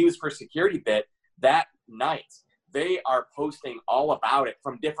if they're used for security bit that night, they are posting all about it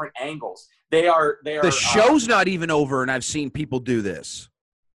from different angles. They are The show's not even over, and I've seen people do this.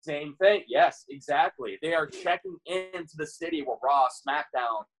 Same thing. Yes, exactly. They are checking into the city where Raw,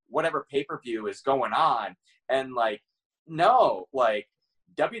 SmackDown, whatever pay-per-view is going on. And like, no, like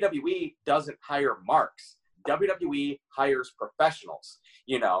WWE doesn't hire marks. WWE hires professionals,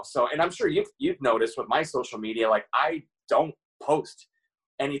 So, and I'm sure you've noticed with my social media, like I don't post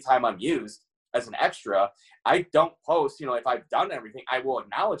anytime I'm used as an extra. I don't post, if I've done everything, I will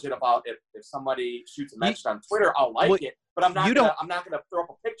acknowledge it about if somebody shoots a mention on Twitter, I'll like it, but I'm not gonna throw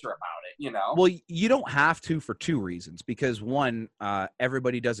up a picture about it, Well, you don't have to for two reasons. Because one,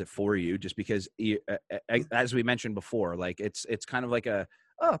 everybody does it for you, just because as we mentioned before, like it's kind of like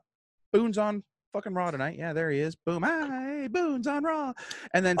Boone's on fucking Raw tonight. Yeah, there he is. Boom. Hi, Boone's on Raw.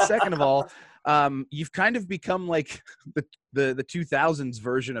 And then second of all, you've kind of become like the 2000s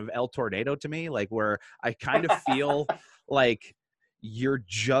version of El Tornado to me, like where I kind of feel like you're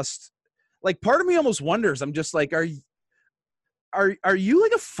just like, part of me almost wonders, I'm just like, are you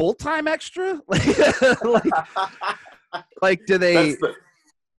like a full-time extra? like do they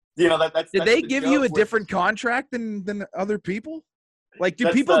did they give you a different contract than other people? Like, do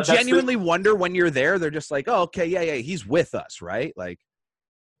people genuinely wonder when you're there? They're just like, oh, okay, yeah, he's with us, right? Like,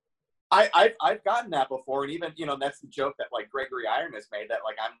 I've gotten that before, and even that's the joke that like Gregory Iron has made, that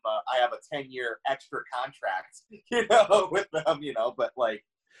like I have a 10-year extra contract, with them, but like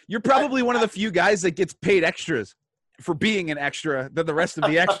you're probably one of the few guys that gets paid extras for being an extra than the rest of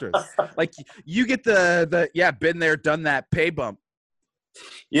the extras. Like you get the been there, done that pay bump.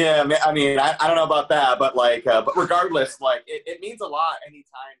 Yeah, I mean, I don't know about that, but like, but regardless, like it means a lot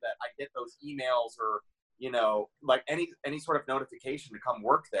anytime that I get those emails or, like any sort of notification to come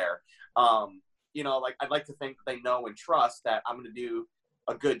work there. Like I'd like to think that they know and trust that I'm going to do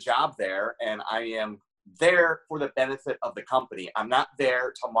a good job there, and I am there for the benefit of the company. I'm not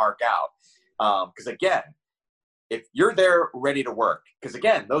there to mark out. Because again, if you're there ready to work, because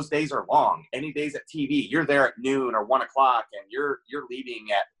again, those days are long. Any days at TV, you're there at noon or 1 o'clock, and you're leaving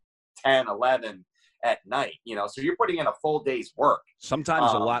at 10, 11 at night. So you're putting in a full day's work.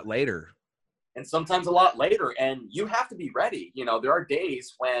 Sometimes a lot later. And sometimes a lot later, and you have to be ready. There are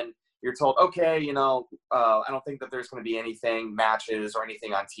days when you're told, okay, I don't think that there's going to be anything, matches or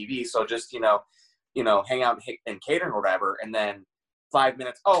anything on TV. So just, hang out and catering or whatever. And then 5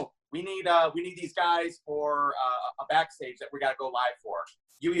 minutes, oh, we need these guys for a backstage that we got to go live for.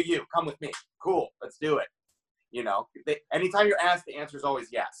 You, come with me. Cool, let's do it. Anytime you're asked, the answer is always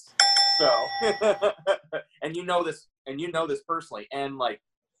yes. So, and this personally,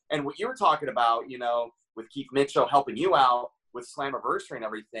 and what you were talking about, with Keith Mitchell helping you out with Slammiversary and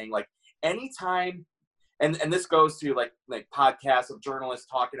everything, like anytime, and this goes to like podcasts of journalists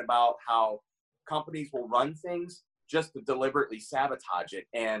talking about how companies will run things just to deliberately sabotage it.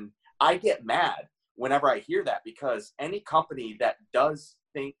 And I get mad whenever I hear that, because any company that does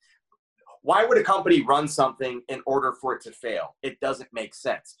think, why would a company run something in order for it to fail? It doesn't make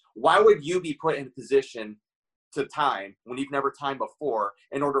sense. Why would you be put in a position to time when you've never timed before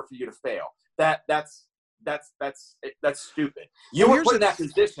in order for you to fail? That's stupid. You were put in that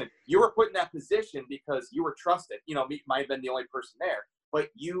position. You were put in that position because you were trusted. Me might have been the only person there, but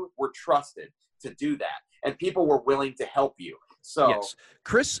you were trusted to do that, and people were willing to help you. So yes,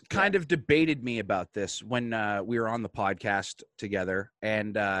 Chris kind of debated me about this when we were on the podcast together,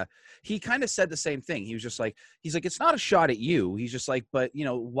 and he kind of said the same thing. He was just like, it's not a shot at you. He's just like, but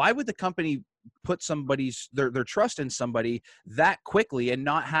why would the company put their trust in somebody that quickly and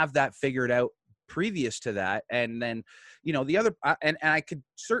not have that figured out previous to that? And then the other and I could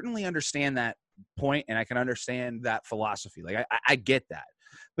certainly understand that point, and I can understand that philosophy. Like I get that,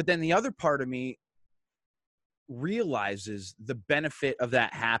 but then the other part of me, realizes the benefit of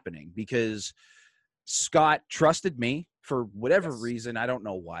that happening, because Scott trusted me for whatever reason. I don't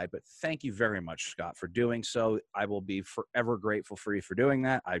know why, but thank you very much, Scott, for doing so. I will be forever grateful for you for doing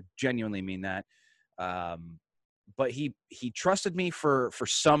that. I genuinely mean that. But he trusted me for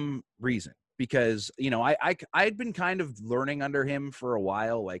some reason, because, you know, I'd been kind of learning under him for a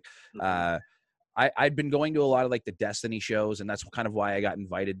while. Like, I'd been going to a lot of like the Destiny shows, and that's kind of why I got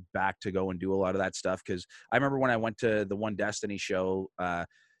invited back to go and do a lot of that stuff. Cause I remember when I went to the one Destiny show,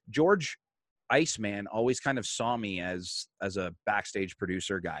 George Iceman always kind of saw me as a backstage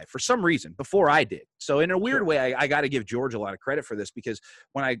producer guy for some reason before I did. So in a weird way, I got to give George a lot of credit for this, because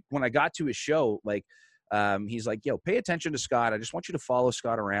when I got to his show, like, he's like, yo, pay attention to Scott. I just want you to follow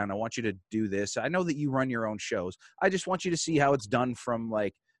Scott around. I want you to do this. I know that you run your own shows. I just want you to see how it's done from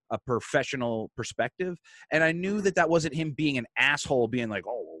like a professional perspective. And I knew that wasn't him being an asshole, being like,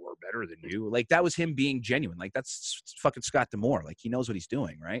 oh, well, we're better than you. Like, that was him being genuine. Like, that's fucking Scott D'Amore. Like, he knows what he's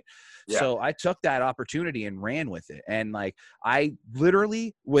doing, right? Yeah. So I took that opportunity and ran with it. And like, I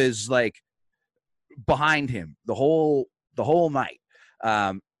literally was like behind him the whole night.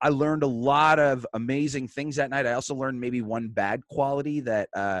 I learned a lot of amazing things that night. I also learned maybe one bad quality that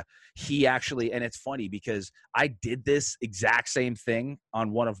he actually, and it's funny because I did this exact same thing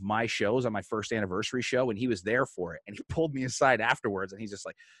on one of my shows, on my first anniversary show, and he was there for it. And he pulled me aside afterwards, and he's just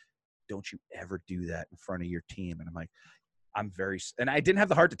like, don't you ever do that in front of your team. And I'm like, and I didn't have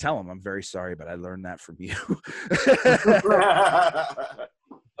the heart to tell him, I'm very sorry, but I learned that from you.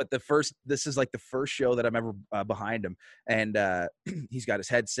 But this is like the first show that I'm ever behind him. And he's got his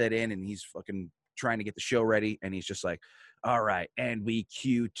headset in, and he's fucking trying to get the show ready. And he's just like, all right. And we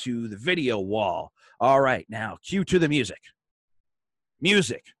cue to the video wall. All right. Now cue to the music.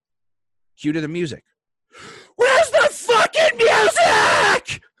 Cue to the music. Where's the fucking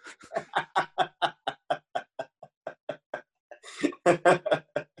music?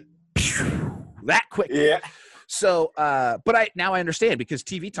 That quick. Yeah. So, but now I understand, because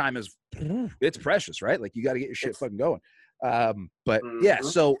TV time it's precious, right? Like, you got to get your shit fucking going. But yeah,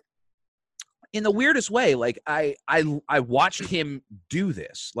 so in the weirdest way, like I watched him do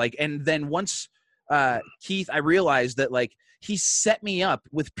this, like, and then once, Keith, I realized that like he set me up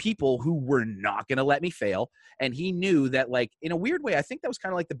with people who were not going to let me fail. And he knew that, like, in a weird way, I think that was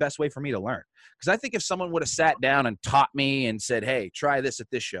kind of like the best way for me to learn. Because I think if someone would have sat down and taught me and said, hey, try this at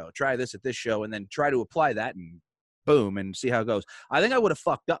this show, and then try to apply that and boom, and see how it goes, I think I would have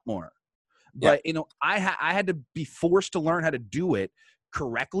fucked up more. But, you know, I had to be forced to learn how to do it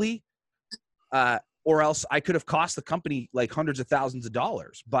correctly, or else I could have cost the company like hundreds of thousands of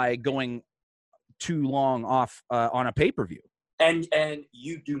dollars by going too long off on a pay-per-view. And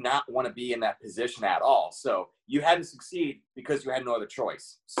you do not want to be in that position at all. So you had to succeed because you had no other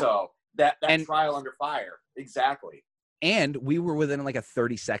choice. So that trial under fire. Exactly. And we were within like a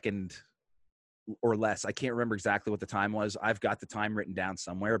 30-second or less. I can't remember exactly what the time was. I've got the time written down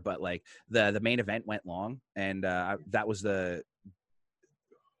somewhere, but like the main event went long, and that was the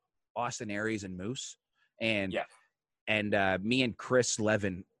Austin Aries and Moose. And me and Chris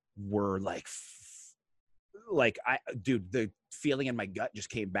Levin were like, dude, the feeling in my gut just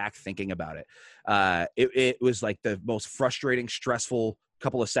came back thinking about it. It was like the most frustrating, stressful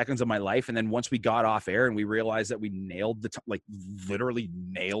couple of seconds of my life. And then once we got off air and we realized that we nailed literally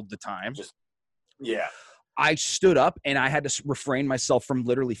nailed the time. I stood up and I had to refrain myself from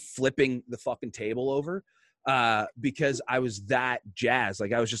literally flipping the fucking table over, because I was that jazzed.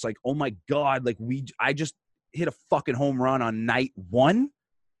 Like, I was just like, oh my God, like I just hit a fucking home run on night one.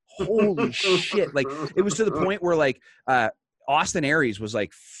 Holy shit. Like, it was to the point where like, Austin Aries was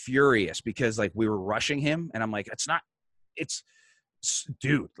like furious because like we were rushing him, and I'm like,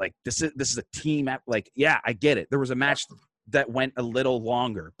 dude, like this is a team app. Like, yeah, I get it. There was a match that went a little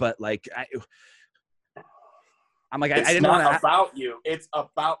longer, but like, I'm like, I didn't want to. It's not about you. It's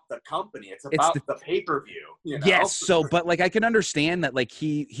about the company. It's about the pay-per-view. You know? Yes. So, but like, I can understand that like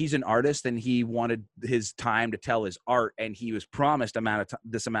he's an artist and he wanted his time to tell his art, and he was promised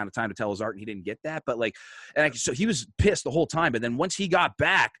this amount of time to tell his art, and he didn't get that. But like, so he was pissed the whole time. But then once he got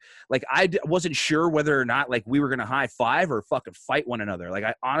back, like I wasn't sure whether or not like we were gonna high five or fucking fight one another. Like,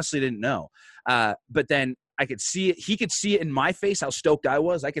 I honestly didn't know. But then I could see it. He could see it in my face, how stoked I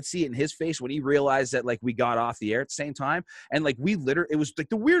was. I could see it in his face when he realized that like we got off the air at the same time. And like it was like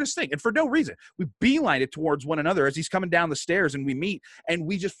the weirdest thing. And for no reason, we beelined it towards one another as he's coming down the stairs, and we meet, and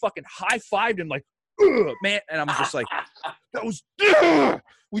we just fucking high-fived and like, man. And I'm just like,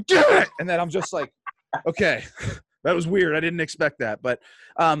 we did it. And then I'm just like, okay, that was weird. I didn't expect that. But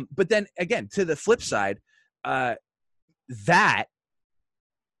then again, to the flip side, that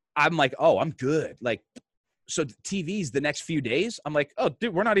I'm like, oh, I'm good. Like, so TVs the next few days, I'm like, oh,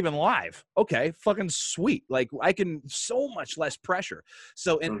 dude, we're not even live. Okay, fucking sweet. Like, I can so much less pressure.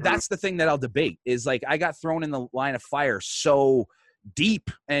 So, and that's the thing that I'll debate is like, I got thrown in the line of fire so deep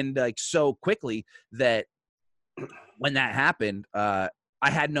and like so quickly that when that happened, I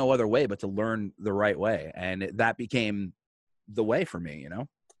had no other way but to learn the right way. And that became the way for me, you know?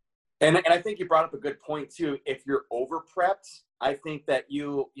 And I think you brought up a good point too. If you're over prepped, I think that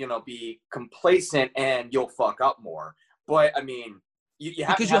you be complacent and you'll fuck up more. But I mean, you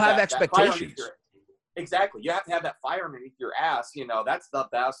have because to have you'll have that fire underneath expectations. exactly. You have to have that fire underneath your ass. That's the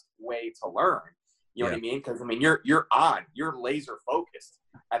best way to learn. You know what I mean? Because I mean, you're laser focused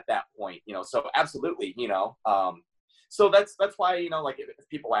at that point. So absolutely. So that's why like if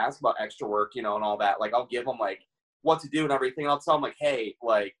people ask about extra work, and all that, like I'll give them like what to do and everything. I'll tell them like, hey,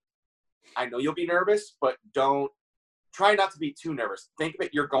 like I know you'll be nervous, but try not to be too nervous. Think of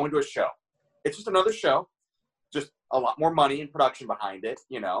it, you're going to a show. It's just another show, just a lot more money and production behind it,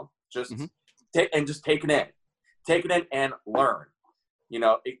 just take it in. Take it in and learn,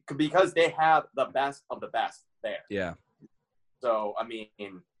 because they have the best of the best there. Yeah. So, I mean,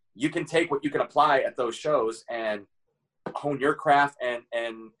 you can take what you can apply at those shows and hone your craft and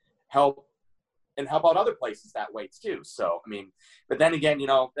help out other places that way too. So, I mean, but then again,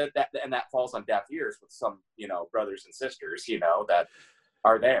 that falls on deaf ears with some, brothers and sisters, that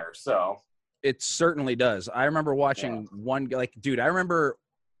are there. So it certainly does. I remember watching one, like, dude,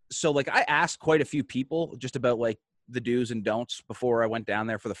 so like I asked quite a few people just about like the do's and don'ts before I went down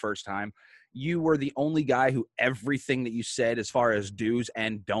there for the first time. You were the only guy who everything that you said as far as do's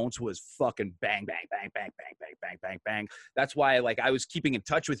and don'ts was fucking bang, bang, bang, bang, bang, bang, bang, bang, bang. That's why like I was keeping in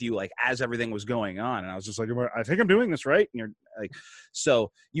touch with you like as everything was going on. And I was just like, I think I'm doing this right. And you're like, so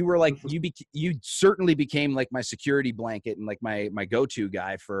you were like, you certainly became like my security blanket and like my go-to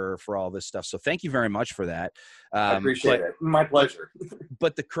guy for all this stuff. So thank you very much for that. I appreciate it. My pleasure.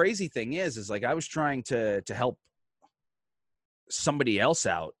 But the crazy thing is like I was trying to help somebody else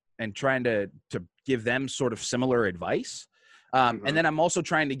out and trying to give them sort of similar advice. And then I'm also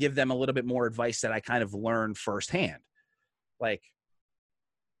trying to give them a little bit more advice that I kind of learned firsthand. Like,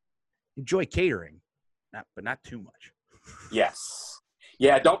 enjoy catering, but not too much. Yes.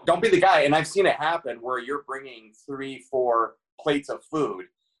 Yeah, don't be the guy. And I've seen it happen where you're bringing 3-4 plates of food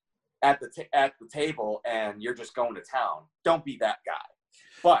at the table and you're just going to town. Don't be that guy.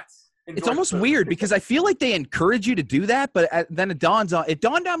 But it's almost weird because I feel like they encourage you to do that, but then it dawned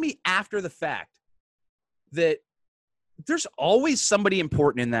on me after the fact that there's always somebody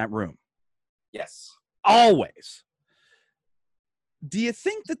important in that room. Yes. Always. Do you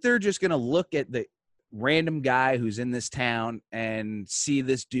think that they're just going to look at the random guy who's in this town and see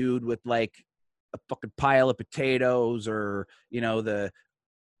this dude with like a fucking pile of potatoes or, the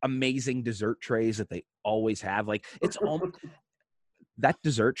amazing dessert trays that they always have? Like it's almost that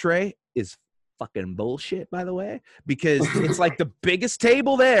dessert tray is fucking bullshit, by the way, because it's like the biggest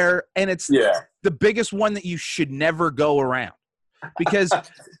table there and it's the biggest one that you should never go around. Because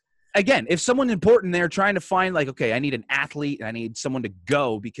again, if someone important there trying to find like, okay, I need an athlete, I need someone to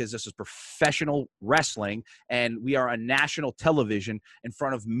go because this is professional wrestling and we are on national television in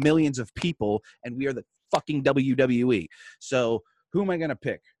front of millions of people and we are the fucking WWE. So who am I going to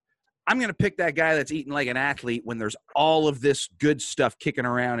pick? I'm going to pick that guy that's eating like an athlete when there's all of this good stuff kicking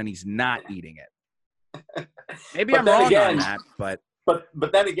around and he's not eating it. Maybe I'm wrong on that, but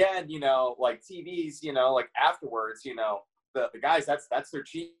then again, like TVs, like afterwards, the guys, that's their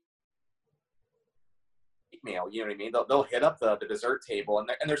cheat meal. You know what I mean? They'll hit up the dessert table and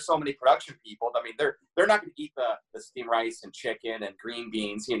there's so many production people. I mean, they're not going to eat the steamed rice and chicken and green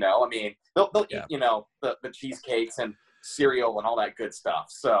beans, I mean, they'll eat, the cheesecakes and cereal and all that good stuff.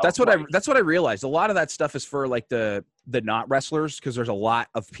 So that's what I realized. A lot of that stuff is for like the not wrestlers, because there's a lot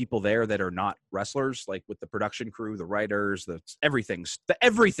of people there that are not wrestlers, like with the production crew, the writers, the everything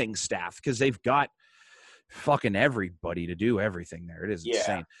staff, because they've got fucking everybody to do everything there. It is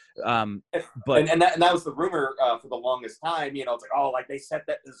insane. But and that was the rumor for the longest time. It's like, oh, like they set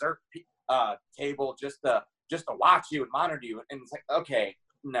that dessert table just to watch you and monitor you, and it's like, okay,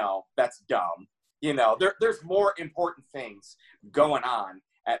 no, that's dumb. There's more important things going on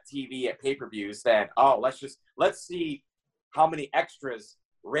at TV at pay-per-views than, let's see how many extras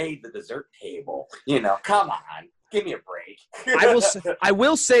raid the dessert table. Come on, give me a break. I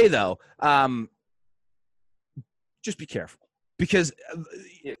will say though, just be careful because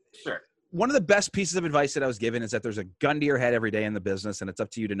sure. One of the best pieces of advice that I was given is that there's a gun to your head every day in the business and it's up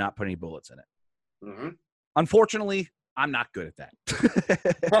to you to not put any bullets in it. Mm-hmm. Unfortunately, I'm not good at that.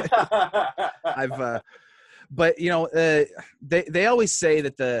 But they always say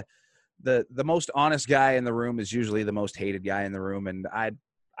that the most honest guy in the room is usually the most hated guy in the room, and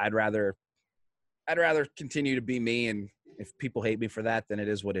I'd rather continue to be me, and if people hate me for that, then it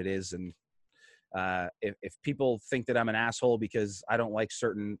is what it is. And if people think that I'm an asshole because I don't like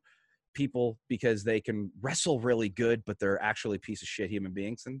certain people because they can wrestle really good, but they're actually a piece of shit human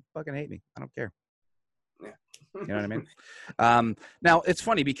beings, then fucking hate me. I don't care. Yeah. You know what I mean? Now it's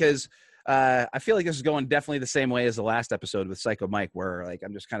funny because I feel like this is going definitely the same way as the last episode with Psycho Mike, where like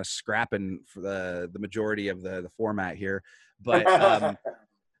I'm just kind of scrapping for the majority of the format here. But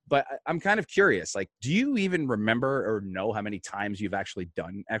but I'm kind of curious, like, do you even remember or know how many times you've actually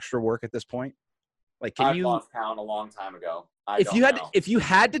done extra work at this point? Like, I've lost count a long time ago. If you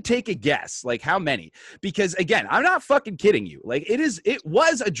had to take a guess, like how many? Because again, I'm not fucking kidding you. Like it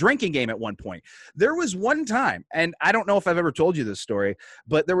was a drinking game at one point. There was one time, and I don't know if I've ever told you this story,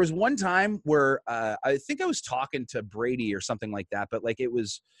 but there was one time where I think I was talking to Brady or something like that. But like it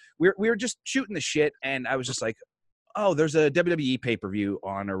was, we were just shooting the shit, and I was just like, oh, there's a WWE pay-per-view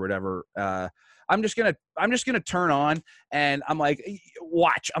on or whatever. I'm just gonna turn on, and I'm like,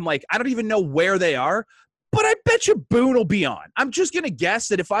 watch. I'm like, I don't even know where they are, but I bet you Boone will be on. I'm just gonna guess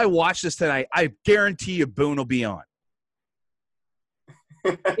that if I watch this tonight, I guarantee you Boone will be on.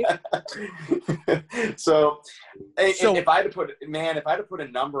 So if I had to put a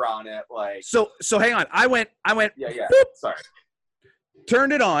number on it, like so hang on. I went. Yeah. Boop, Sorry.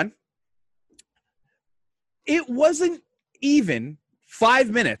 turned it on. It wasn't even 5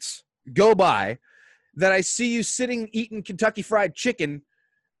 minutes go by that I see you sitting eating Kentucky Fried Chicken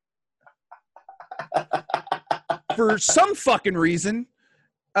for some fucking reason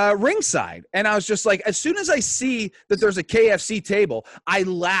ringside. And I was just like, as soon as I see that there's a KFC table, I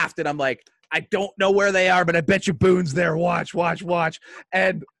laughed and I'm like, I don't know where they are, but I bet you Boone's there. Watch.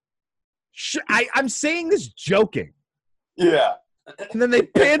 And I'm saying this joking. Yeah. And then they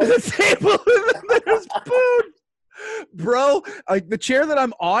pan to the table, and then there's Boone. Bro, like the chair that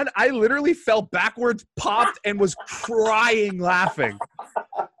I'm on, I literally fell backwards, popped, and was crying laughing.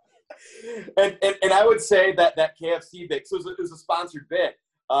 And I would say that KFC bit, so it was a sponsored bit,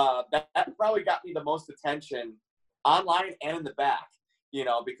 that probably got me the most attention online and in the back,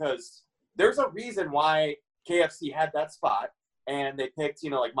 because there's a reason why KFC had that spot, and they picked,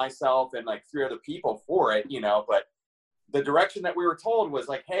 like myself and like 3 other people for it, but the direction that we were told was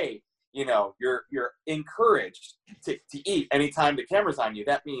like, hey, you're encouraged to eat anytime the camera's on you.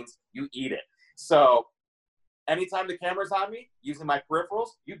 That means you eat it. So anytime the camera's on me, using my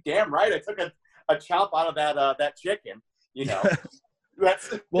peripherals, you damn right I took a chomp out of that chicken.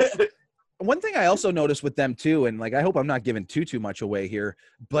 That's well. One thing I also noticed with them too, and like I hope I'm not giving too much away here,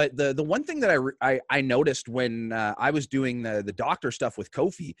 but the one thing that I noticed when I was doing the doctor stuff with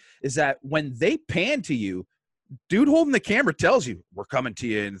Kofi is that when they pan to you, dude holding the camera tells you, we're coming to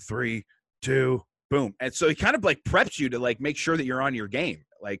you in 3, 2, boom. And so he kind of like preps you to like make sure that you're on your game.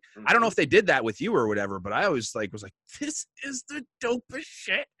 Like, I don't know if they did that with you or whatever, but I always like was like, this is the dopest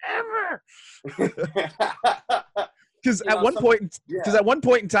shit ever. Because at one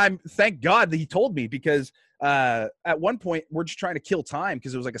point in time, thank God that he told me, because at one point we're just trying to kill time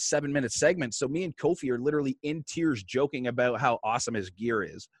because it was like a 7-minute segment. So me and Kofi are literally in tears joking about how awesome his gear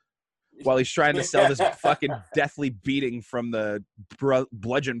is, while he's trying to sell this fucking deathly beating from the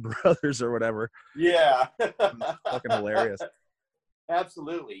Bludgeon Brothers or whatever. Yeah. Fucking hilarious.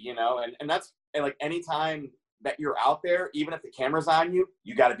 Absolutely. And that's like anytime that you're out there, even if the camera's on you,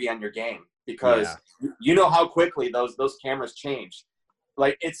 you got to be on your game, because you know how quickly those cameras change.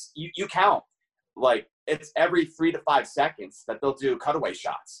 Like you count, like it's every 3 to 5 seconds that they'll do cutaway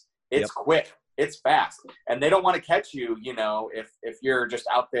shots. It's quick. It's fast. And they don't want to catch you, if you're just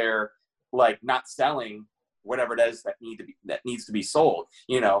out there, like not selling whatever it is that needs to be sold.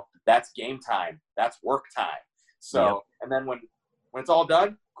 That's game time. That's work time. So, and then when it's all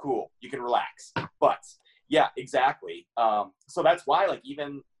done, cool, you can relax. But yeah, exactly. So that's why, like,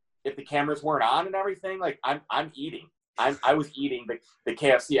 even if the cameras weren't on and everything, like I'm eating. I was eating the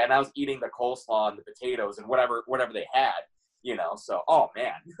KFC, and I was eating the coleslaw and the potatoes and whatever they had. So oh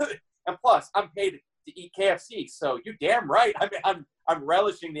man, and plus I'm paid to eat KFC, so you damn right. I'm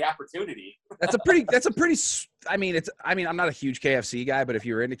relishing the opportunity. That's a pretty. I mean, I'm not a huge KFC guy, but if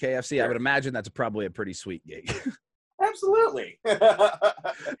you were into KFC, sure, I would imagine that's probably a pretty sweet gig. Absolutely.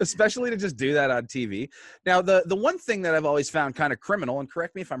 Especially to just do that on TV. Now, the one thing that I've always found kind of criminal, and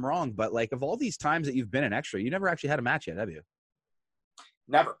correct me if I'm wrong, but like of all these times that you've been an extra, you never actually had a match yet, have you?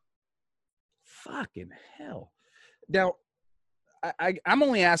 Never. Fucking hell. Now, I'm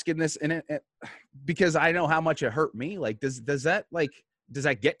only asking this because I know how much it hurt me. Like, does that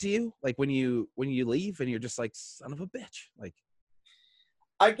get to you? Like when you leave and you're just like, son of a bitch. Like,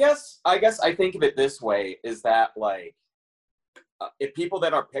 I guess I think of it this way, is that like, if people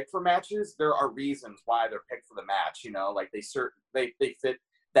that are picked for matches, there are reasons why they're picked for the match, like they fit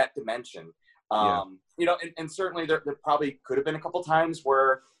that dimension. Yeah. And certainly there probably could have been a couple times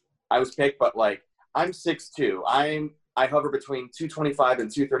where I was picked, but like, I'm 6'2". I hover between 225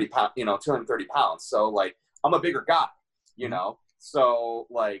 and 230 pounds, 230 pounds. So like, I'm a bigger guy, So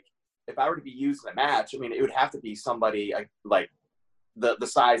like, if I were to be used in a match, I mean, it would have to be somebody like the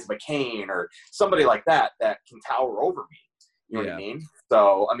size of a Kane or somebody like that can tower over me. You know what I mean?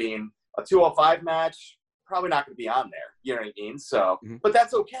 So, I mean, a 205 match, probably not going to be on there. You know what I mean? So, but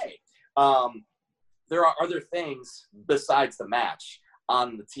that's okay. There are other things besides the match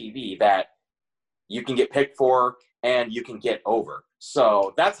on the TV that you can get picked for and you can get over.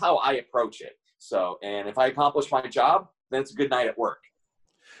 So that's how I approach it. So, and if I accomplish my job, then it's a good night at work.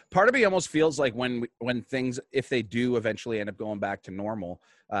 Part of me almost feels like when things, if they do eventually end up going back to normal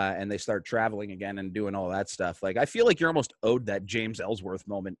and they start traveling again and doing all that stuff, like I feel like you're almost owed that James Ellsworth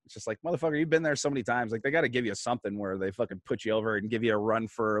moment. It's just like, motherfucker, you've been there so many times. Like they got to give you something where they fucking put you over and give you a run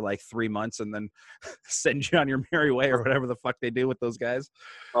for like 3 months and then send you on your merry way or whatever the fuck they do with those guys.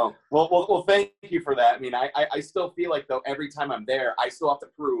 Oh, well, thank you for that. I mean, I still feel like though every time I'm there, I still have to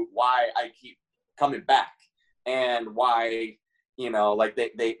prove why I keep coming back and why, like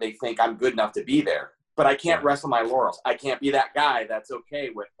they think I'm good enough to be there, but I can't rest on my laurels. I can't be that guy that's okay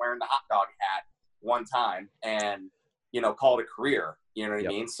with wearing the hot dog hat one time and, call it a career. You know what I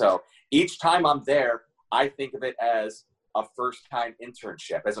mean? So each time I'm there, I think of it as a first time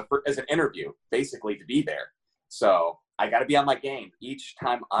internship, as an interview, basically to be there. So I got to be on my game each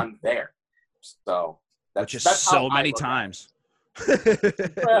time I'm there. So that's so many times.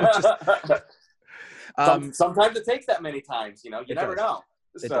 Sometimes it takes that many times, you never know.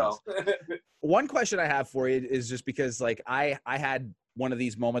 So one question I have for you is just because like I had one of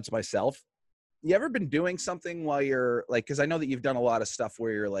these moments myself. You ever been doing something while you're like, because I know that you've done a lot of stuff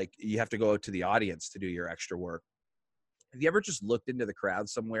where you're like, you have to go out to the audience to do your extra work. Have you ever just looked into the crowd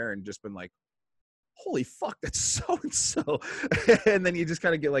somewhere and just been like, holy fuck, that's so-and-so. And then you just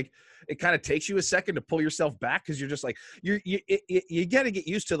kind of get like, it kind of takes you a second to pull yourself back because you're just like, you got to get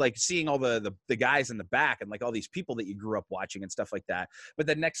used to like seeing all the guys in the back and like all these people that you grew up watching and stuff like that. But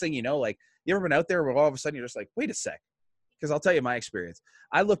the next thing you know, like, you ever been out there where all of a sudden you're just like, wait a sec. Because I'll tell you my experience.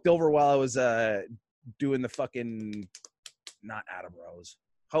 I looked over while I was doing the fucking, not Adam Rose,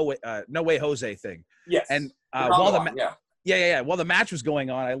 No Way Jose thing. Yes. And while the match was going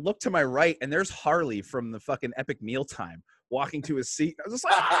on, I looked to my right, and there's Harley from the fucking Epic Mealtime walking to his seat. I was just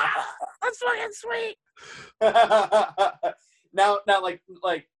like, that's fucking sweet. Now, like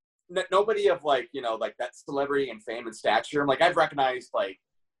nobody of like, like that celebrity and fame and stature. Like I've recognized like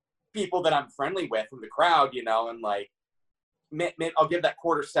people that I'm friendly with in the crowd, and like, I'll give that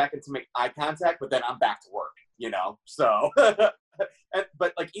quarter second to make eye contact, but then I'm back to work, So,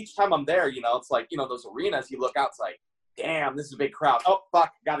 but like each time I'm there, it's like, those arenas, you look out, it's like, damn, this is a big crowd. Oh,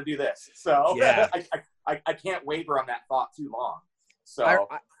 fuck, got to do this. So yeah. I can't waver on that thought too long. So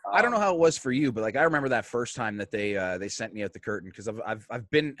I don't know how it was for you, but like I remember that first time that they sent me out the curtain, because I've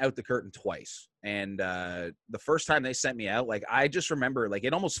been out the curtain twice, and the first time they sent me out, like I just remember like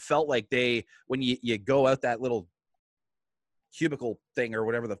it almost felt like when you go out that little cubicle thing or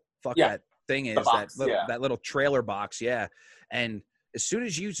whatever the fuck that thing is, box, that little trailer box, and as soon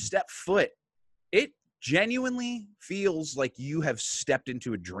as you step foot, it genuinely feels like you have stepped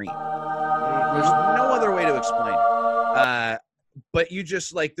into a dream. There's no other way to explain it. But you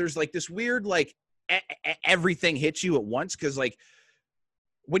just like, there's like this weird, like everything hits you at once. Cause like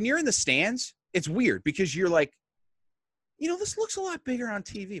when you're in the stands, it's weird because you're like, this looks a lot bigger on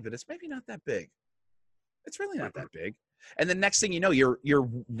TV, but it's maybe not that big. It's really not that big. And the next thing you know, you're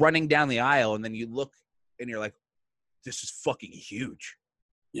running down the aisle, and then you look and you're like, this is fucking huge.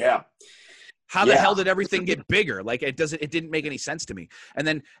 Yeah. How the hell did everything get bigger? Like it didn't make any sense to me. And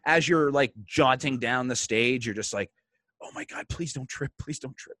then as you're like jaunting down the stage, you're just like, oh my God, please don't trip. Please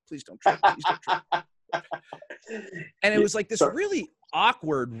don't trip. Please don't trip. Please don't trip. And it was like this really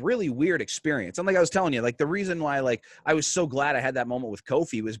awkward, really weird experience. And like I was telling you, like the reason why like I was so glad I had that moment with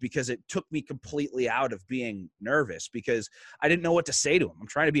Kofi was because it took me completely out of being nervous, because I didn't know what to say to him. I'm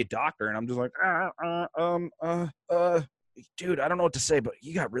trying to be a doctor, and I'm just like, dude, I don't know what to say, but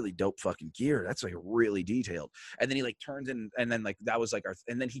you got really dope fucking gear. That's like really detailed. And then he like turns in, and then like that was like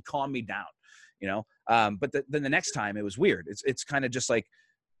and then he calmed me down, But then the next time it was weird. It's kind of just like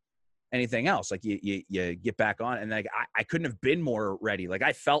anything else. Like you get back on, and like I couldn't have been more ready. Like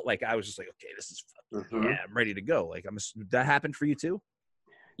I felt like I was just like, okay, this is fucking, I'm ready to go. Like that happened for you too?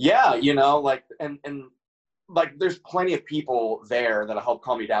 Yeah, like and like there's plenty of people there that'll help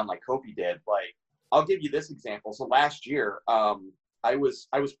calm me down like Kobe did. Like, I'll give you this example. So last year, I was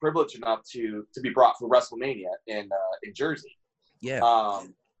privileged enough to be brought for WrestleMania in Jersey. Yeah.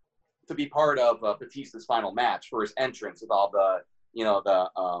 To be part of Batista's final match for his entrance with all the, you know,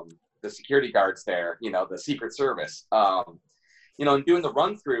 the security guards there, you know, the Secret Service. You know, and doing the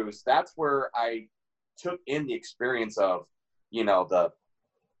run-throughs, that's where I took in the experience of, you know, the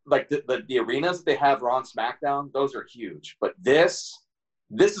arenas that they have Raw and SmackDown. Those are huge, but this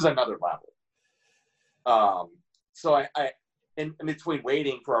is another level. So I in between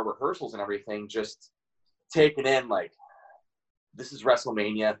waiting for our rehearsals and everything, just taking in like, this is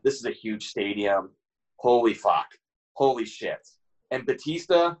WrestleMania. This is a huge stadium. Holy fuck. Holy shit. And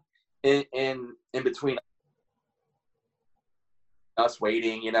Batista in between us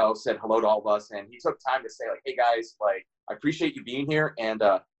waiting, you know, said hello to all of us, and he took time to say like, hey guys, like, I appreciate you being here, and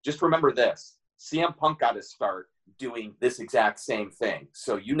just remember this: CM Punk got his start doing this exact same thing,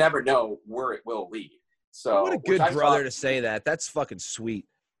 so you never know where it will lead. So what a good brother to say that. That's fucking sweet.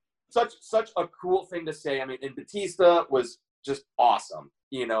 Such a cool thing to say. I mean, and Batista was just awesome,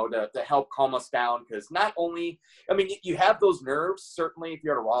 you know, to help calm us down, because not only, I mean, you have those nerves certainly if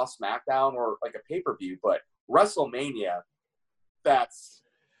you're at a Raw, SmackDown, or like a pay-per-view, but WrestleMania, that's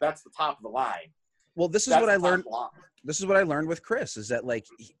the top of the line. Well, this is what I learned. This is what I learned with Chris, is that like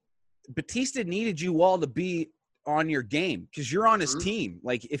Batista needed you all to be on your game because you're on his team.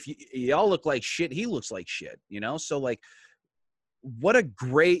 Like if y'all look like shit, he looks like shit, you know? So like, what a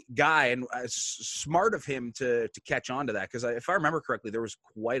great guy, and smart of him to catch on to that. Because if I remember correctly, there was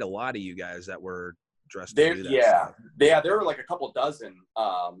quite a lot of you guys that were dressed to do that stuff. There were like a couple dozen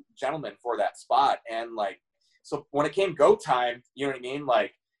gentlemen for that spot, and like, so when it came go time, you know what I mean?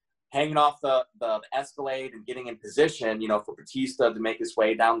 Like hanging off the Escalade and getting in position, you know, for Batista to make his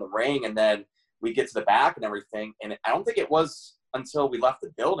way down the ring, and then we get to the back and everything. And I don't think it was until we left the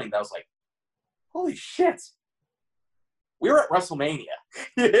building that I was like, holy shit. We were at WrestleMania.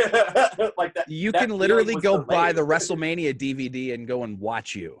 Like that. You can literally go buy the WrestleMania DVD and go and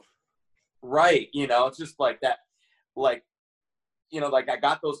watch you. Right. You know, it's just like that. Like, you know, like I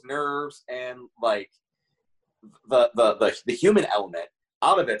got those nerves and like the human element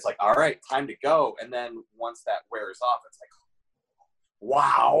out of it. It's like, all right, time to go. And then once that wears off, it's like,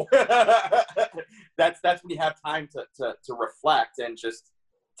 wow. that's when you have time to reflect and just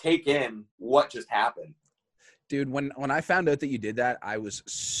take in what just happened. Dude, when I found out that you did that, I was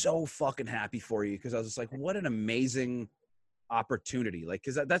so fucking happy for you, because I was just like, what an amazing opportunity. Like,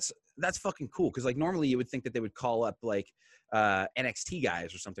 because that's fucking cool. Because like normally you would think that they would call up like NXT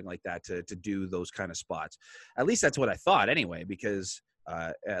guys or something like that to do those kind of spots. At least that's what I thought anyway, because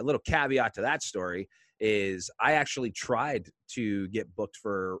a little caveat to that story is I actually tried to get booked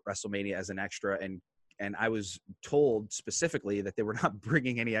for WrestleMania as an extra, and I was told specifically that they were not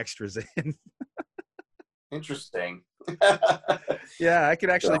bringing any extras in. Interesting. Yeah, I could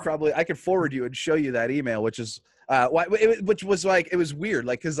actually I could forward you and show you that email, which is which was like, it was weird,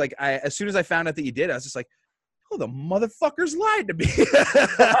 like, because like as soon as I found out that you did, I was just like, oh, the motherfuckers lied to me.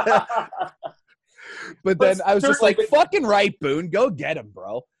 But then I was just like, fucking right, Boone, go get him,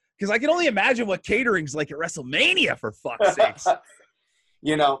 bro. Because I can only imagine what catering's like at WrestleMania, for fuck's sakes.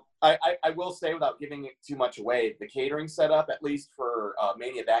 You know, I will say, without giving it too much away, the catering setup, at least for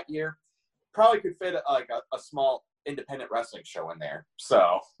Mania that year, probably could fit like a small independent wrestling show in there.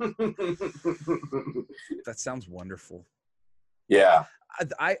 So that sounds wonderful. Yeah.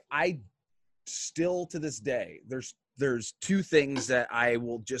 I still to this day, there's two things that I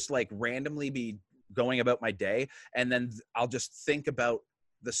will just like randomly be going about my day, and then I'll just think about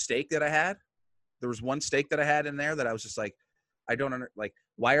the steak that I had. There was one steak that I had in there that I was just like, I don't like,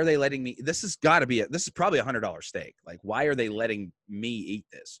 why are they letting me? This has got to be this is probably $100 steak. Like, why are they letting me eat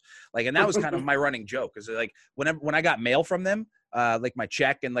this? Like, and that was kind of my running joke, because like when I got mail from them, like my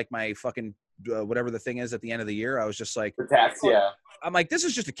check and like my fucking whatever the thing is at the end of the year, I was just like, the tax, yeah. I'm like, this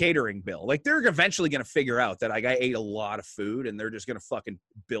is just a catering bill. Like, they're eventually going to figure out that like I ate a lot of food, and they're just going to fucking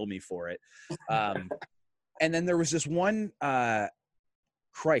bill me for it. And then there was this one.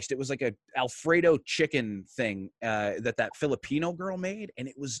 Christ, it was like a Alfredo chicken thing that Filipino girl made, and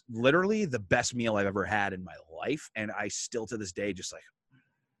it was literally the best meal I've ever had in my life, and I still to this day just like.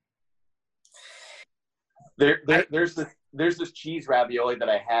 There's this cheese ravioli that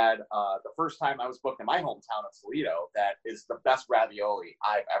I had the first time I was booked in my hometown of Toledo. That is the best ravioli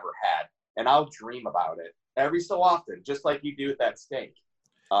I've ever had, and I'll dream about it every so often, just like you do with that steak.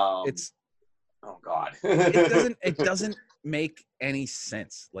 It's. Oh God. It doesn't make any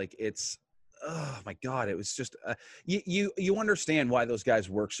sense. Like, it's oh my God, it was just you understand why those guys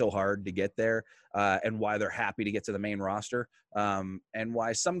work so hard to get there, and why they're happy to get to the main roster, and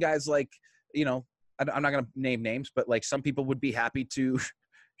why some guys, like, you know, I'm not going to name names, but like some people would be happy to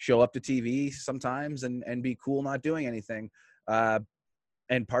show up to TV sometimes and be cool not doing anything.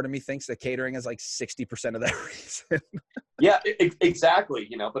 And part of me thinks that catering is like 60% of that reason. Yeah, exactly.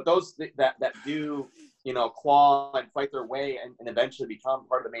 You know, but those that do, you know, claw and fight their way and eventually become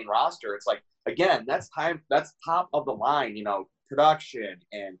part of the main roster. It's like, again, that's top of the line, you know, production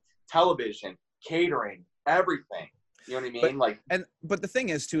and television, catering, everything. You know what I mean? But the thing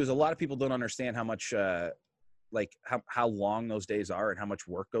is too, is a lot of people don't understand how much, like how long those days are and how much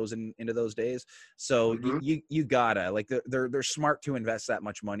work goes into those days. So you gotta, like, they're smart to invest that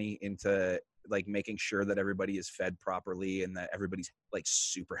much money into like making sure that everybody is fed properly and that everybody's like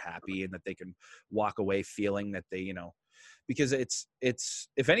super happy and that they can walk away feeling that they, you know, because it's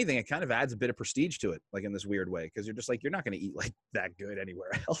if anything, it kind of adds a bit of prestige to it, like in this weird way, because you're just like, you're not going to eat like that good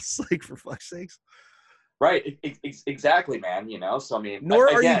anywhere else, like, for fuck's sakes. Right. Exactly, man. You know, so I mean,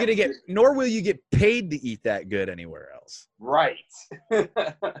 nor will you get paid to eat that good anywhere else. Right.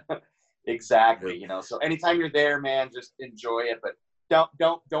 Exactly. You know, so anytime you're there, man, just enjoy it, but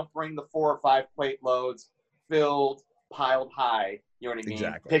don't bring the 4 or 5 plate loads filled, piled high. You know what I mean?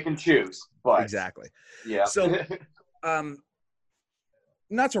 Exactly. Pick and choose. But exactly. Yeah. So,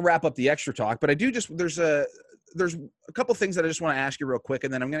 not to wrap up the extra talk, but I do just, there's a couple things that I just want to ask you real quick,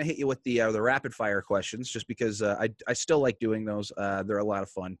 and then I'm going to hit you with the rapid fire questions, just because I still like doing those. They're a lot of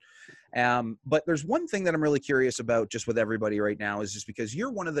fun. But there's one thing that I'm really curious about just with everybody right now, is just because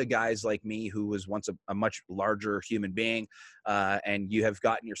you're one of the guys like me who was once a much larger human being, and you have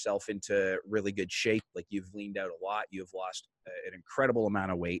gotten yourself into really good shape. Like, you've leaned out a lot. You've lost an incredible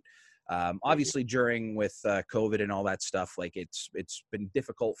amount of weight. Obviously during with COVID and all that stuff, like it's been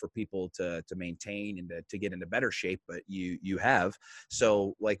difficult for people to maintain and to get into better shape, but you have.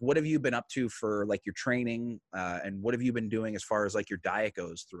 So, like, what have you been up to for like your training, and what have you been doing as far as like your diet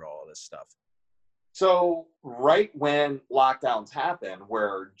goes through all of this stuff? So right when lockdowns happened,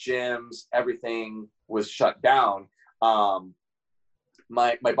 where gyms, everything was shut down,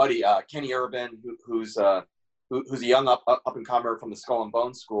 my buddy Kenny Urban, who's a young up and comer from the Skull and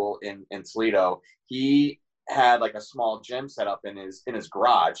Bone School in Toledo, he had like a small gym set up in his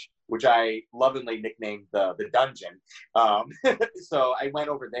garage, which I lovingly nicknamed the dungeon. So I went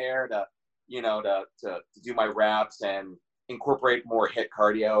over there to do my reps and incorporate more HIIT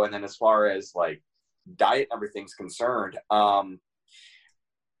cardio. And then as far as like diet and everything's concerned,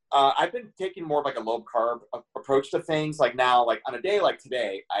 I've been taking more of like a low carb approach to things. Like now, like on a day like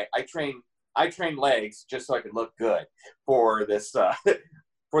today, I train legs just so I can look good for this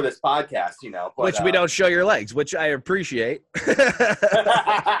for this podcast, you know. But, which we don't show your legs, which I appreciate.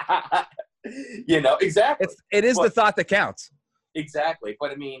 You know, exactly. It is the thought that counts. Exactly,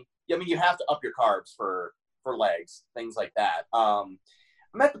 but I mean, you have to up your carbs for legs, things like that. I'm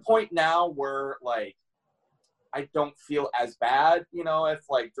at the point now where like I don't feel as bad, you know. If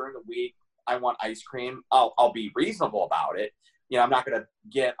like during the week I want ice cream, I'll be reasonable about it. You know, I'm not going to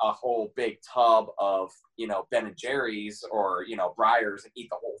get a whole big tub of, you know, Ben & Jerry's or, you know, Breyers and eat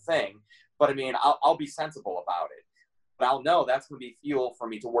the whole thing. But I mean, I'll be sensible about it. But I'll know that's going to be fuel for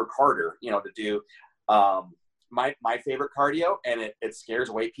me to work harder, you know, to do my favorite cardio. And it scares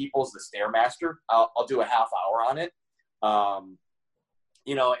away people is the Stairmaster. I'll do a half hour on it.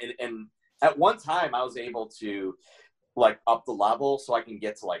 You know, and at one time I was able to like up the level so I can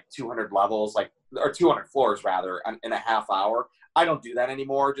get to like 200 levels, like, or 200 floors rather, in a half hour. I don't do that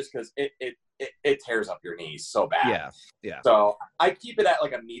anymore just because it tears up your knees so bad. Yeah. So I keep it at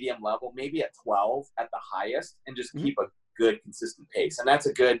like a medium level, maybe at 12 at the highest, and just keep a good consistent pace. And that's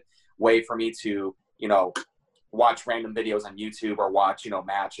a good way for me to, you know, watch random videos on YouTube or watch, you know,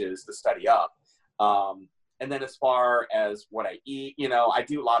 matches to study up. And then as far as what I eat, you know, I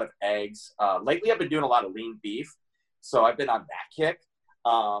do a lot of eggs. Lately I've been doing a lot of lean beef. So I've been on that kick.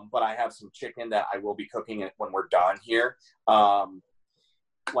 But I have some chicken that I will be cooking it when we're done here.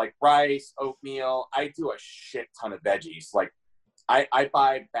 Like rice, oatmeal. I do a shit ton of veggies. Like I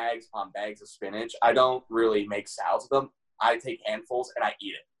buy bags upon bags of spinach. I don't really make salads with them. I take handfuls and I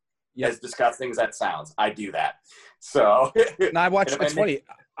eat it. As disgusting as that sounds, I do that. So now I watched, it's funny.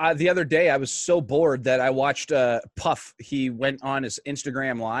 The other day I was so bored that I watched Puff. He went on his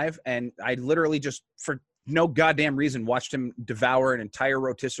Instagram live and I literally just, for no goddamn reason, watched him devour an entire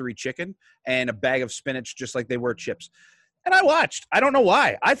rotisserie chicken and a bag of spinach just like they were chips. And I watched. I don't know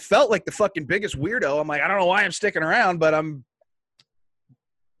why. I felt like the fucking biggest weirdo. I'm like, I don't know why I'm sticking around, but I'm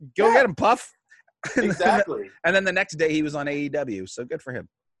get him, Puff. Exactly. And then the next day he was on AEW, so good for him.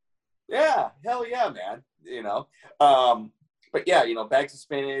 Yeah, hell yeah, man. But yeah, bags of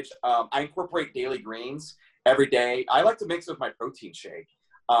spinach. I incorporate daily greens every day. I like to mix it with my protein shake.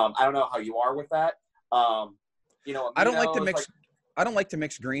 I don't know how you are with that. I don't like to Aminos, mix. like, I don't like to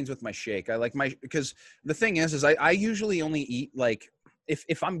mix greens with my shake. I like because the thing is I usually only eat like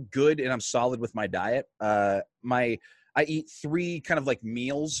if I'm good and I'm solid with my diet, I eat 3 kind of like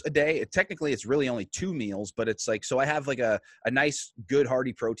meals a day. Technically, it's really only 2 meals, but it's like, so I have like a nice, good,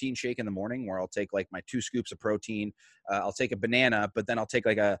 hearty protein shake in the morning where I'll take like my 2 scoops of protein. I'll take a banana, but then I'll take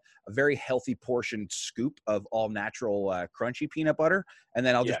like a very healthy portioned scoop of all natural crunchy peanut butter. And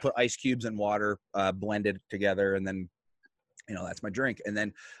then I'll yeah, just put ice cubes and water, blend it together. And then that's my drink. And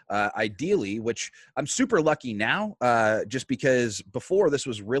then ideally, which I'm super lucky now, just because before this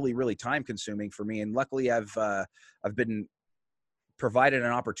was really, really time consuming for me. And luckily I've been provided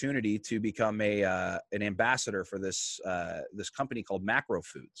an opportunity to become an ambassador for this company called Macro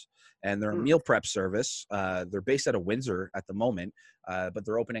Foods, and they're a meal prep service. They're based out of Windsor at the moment, but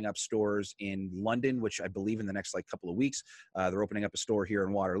they're opening up stores in London, which I believe in the next like couple of weeks. They're opening up a store here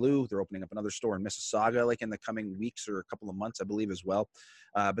in Waterloo. They're opening up another store in Mississauga, like in the coming weeks or a couple of months, I believe as well.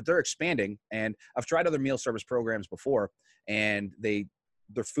 But they're expanding, and I've tried other meal service programs before, and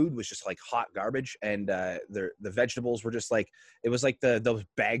their food was just like hot garbage, and the vegetables were just like, it was like those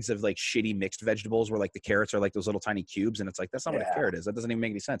bags of like shitty mixed vegetables where like the carrots are like those little tiny cubes, and it's like, that's not what a carrot is. That doesn't even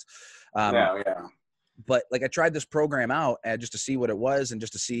make any sense. no, yeah, But like I tried this program out just to see what it was and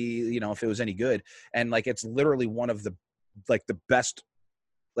just to see if it was any good, and like it's literally one of the best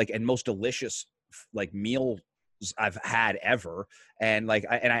like and most delicious like meals I've had ever. And like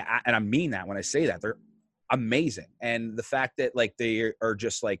I mean that when I say that. They're amazing. And the fact that like they are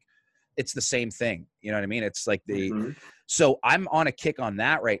just like, it's the same thing, you know what I mean? It's like so I'm on a kick on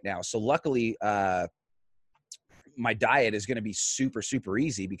that right now. So luckily my diet is going to be super, super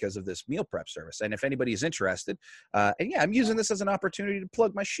easy because of this meal prep service. And if anybody is interested, and yeah, I'm using this as an opportunity to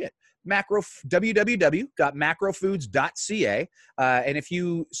plug my shit. www.macrofoods.ca. And if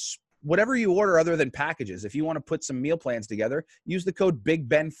you, whatever you order other than packages, if you want to put some meal plans together, use the code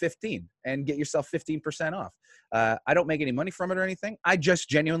BIGBEN15 and get yourself 15% off. I don't make any money from it or anything. I just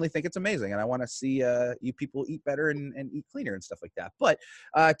genuinely think it's amazing. And I want to see you people eat better and eat cleaner and stuff like that. But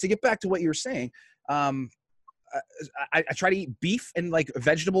to get back to what you were saying, I try to eat beef and like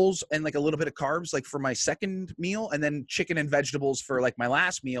vegetables and like a little bit of carbs, like for my second meal, and then chicken and vegetables for like my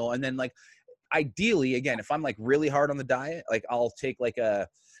last meal. And then like, ideally, again, if I'm like really hard on the diet, like I'll take like a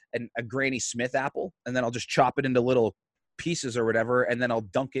Granny Smith apple, and then I'll just chop it into little pieces or whatever. And then I'll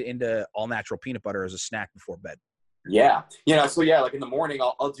dunk it into all natural peanut butter as a snack before bed. Yeah. So yeah, like in the morning,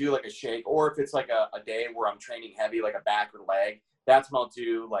 I'll do like a shake, or if it's like a day where I'm training heavy, like a back or leg, that's when I'll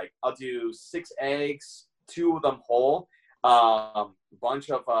do 6 eggs, 2 of them whole, bunch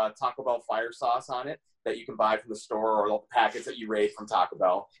of Taco Bell fire sauce on it that you can buy from the store, or the packets that you raid from Taco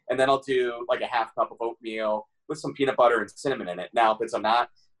Bell. And then I'll do like a half cup of oatmeal with some peanut butter and cinnamon in it. Now, if it's not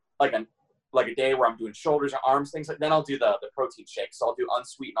like a day where I'm doing shoulders or arms, things like, then I'll do the protein shake. So I'll do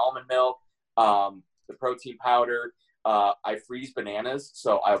unsweetened almond milk, the protein powder. I freeze bananas,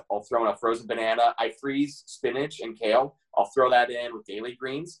 so I'll throw in a frozen banana. I freeze spinach and kale. I'll throw that in with daily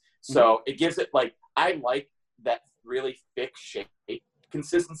greens. So it gives it like, I like that really thick shake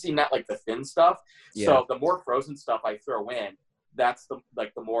consistency, not like the thin stuff. Yeah. So the more frozen stuff I throw in, that's the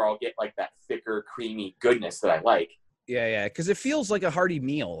more I'll get like that thicker, creamy goodness that I like. Yeah, because it feels like a hearty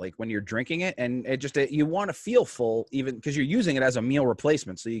meal, like when you're drinking it, and it just you want to feel full, even because you're using it as a meal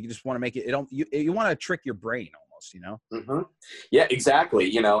replacement. So you just want to make it. You want to trick your brain almost, Mm-hmm. Yeah,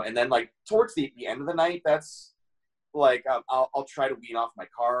 exactly. And then like towards the end of the night, that's like I'll try to wean off my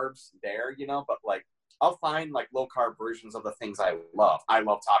carbs there, but like I'll find like low carb versions of the things I love. I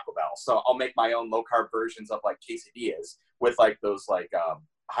love Taco Bell, so I'll make my own low carb versions of like quesadillas with like those like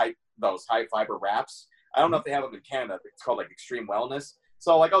high fiber wraps. I don't know if they have them in Canada. It's called like Extreme Wellness.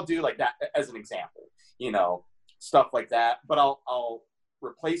 So like I'll do like that as an example, stuff like that. But I'll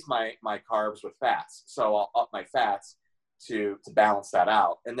replace my carbs with fats. So I'll up my fats to balance that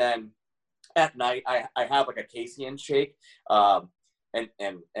out. And then at night I have like a casein shake. And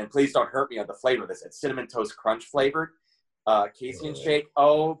please don't hurt me on the flavor of this. It's Cinnamon Toast Crunch flavored casein shake.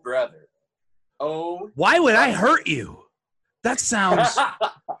 Oh brother. Oh. Why would I hurt you? That sounds.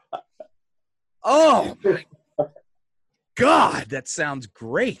 Oh my God, that sounds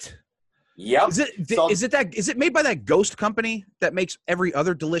great. Yep. Is it made by that Ghost company that makes every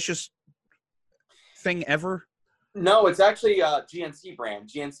other delicious thing ever? No, it's actually a GNC brand,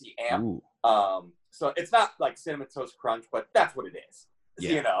 GNC Amp. Ooh. So it's not like Cinnamon Toast Crunch, but that's what it is.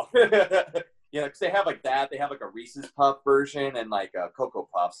 Yeah. Yeah, because they have like that. They have like a Reese's Puff version and like Cocoa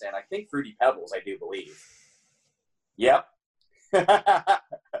Puffs, and I think Fruity Pebbles. I do believe. Yep. When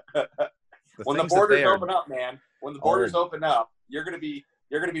the borders open up, man. When the borders open up, you're gonna be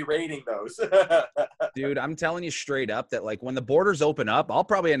raiding those. Dude, I'm telling you straight up that like when the borders open up, I'll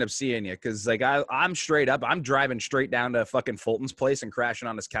probably end up seeing you because like I'm straight up. I'm driving straight down to fucking Fulton's place and crashing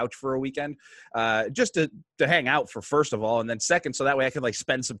on his couch for a weekend, just to hang out for first of all, and then second, so that way I can like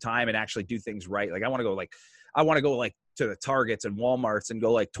spend some time and actually do things right. Like I want to go to the Targets and Walmarts and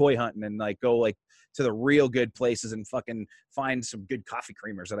go like toy hunting and like go like to the real good places and fucking find some good coffee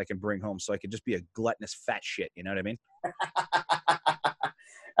creamers that I can bring home so I can just be a gluttonous fat shit. You know what I mean?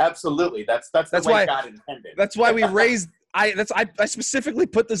 Absolutely. That's the way God intended. That's why we raised. I specifically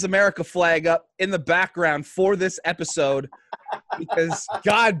put this America flag up in the background for this episode because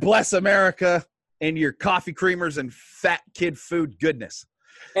God bless America and your coffee creamers and fat kid food goodness.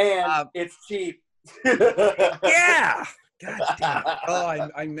 And it's cheap. Yeah. God damn. Oh,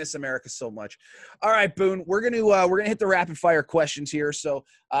 I miss America so much. All right, Boone, we're gonna hit the rapid fire questions here. So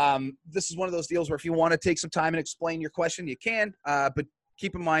this is one of those deals where if you want to take some time and explain your question, you can. But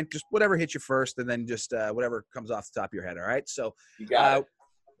keep in mind, just whatever hits you first, and then just whatever comes off the top of your head. All right. So, you got it.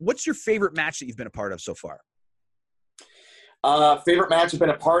 What's your favorite match that you've been a part of so far? Favorite match I've been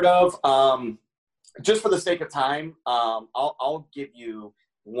a part of. Just for the sake of time, I'll give you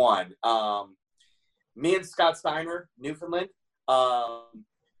one. Me and Scott Steiner, Newfoundland,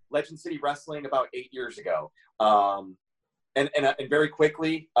 Legend City Wrestling about 8 years ago. And very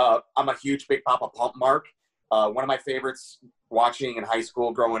quickly, I'm a huge Big Papa Pump mark. One of my favorites watching in high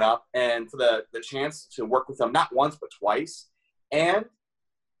school growing up. And for the chance to work with them not once but twice and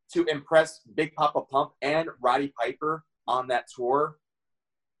to impress Big Papa Pump and Roddy Piper on that tour,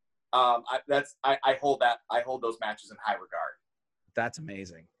 I hold those matches in high regard. That's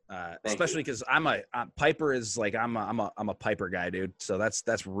amazing. Especially because Piper is like I'm a Piper guy, dude. So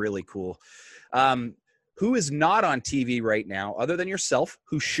that's really cool. Who is not on TV right now, other than yourself,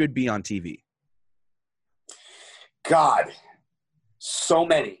 who should be on TV? God, so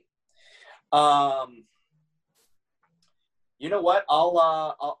many. You know what?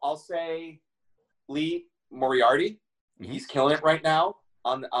 I'll say Lee Moriarty. Mm-hmm. He's killing it right now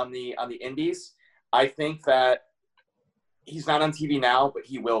on the Indies. I think that he's not on TV now, but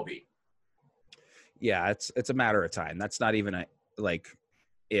he will be. Yeah, it's a matter of time. That's not even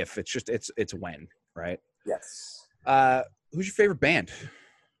if. It's just it's when, right? Yes. Who's your favorite band,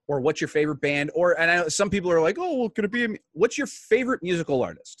 or what's your favorite band? And I know some people are like, oh, well, could it be? What's your favorite musical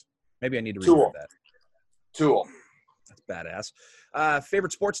artist? Maybe I need to reword that. Tool. That's badass.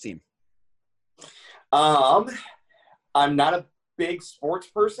 Favorite sports team? I'm not a big sports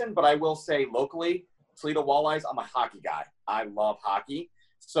person, but I will say locally, Toledo Walleyes, I'm a hockey guy. I love hockey.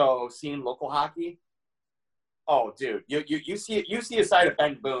 So seeing local hockey, oh, dude, you see a side of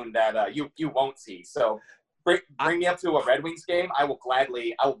Ben Boone that you won't see. So bring me up to a Red Wings game. I will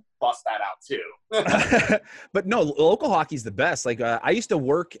bust that out too. But no, local hockey's the best. Like I used to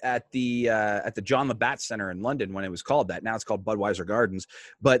work at the John Labatt Center in London when it was called that. Now it's called Budweiser Gardens,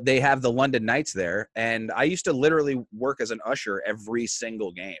 but they have the London Knights there. And I used to literally work as an usher every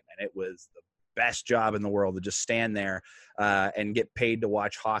single game. And it was the best job in the world to just stand there and get paid to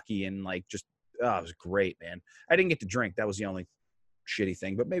watch hockey and like just, it was great, man. I didn't get to drink. That was the only shitty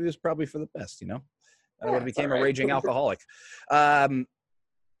thing, but maybe it was probably for the best, you know? I would have became a raging alcoholic.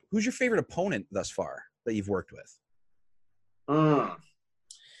 Who's your favorite opponent thus far that you've worked with?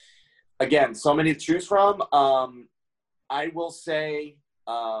 Again, so many to choose from. I will say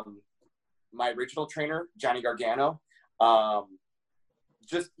my original trainer, Johnny Gargano.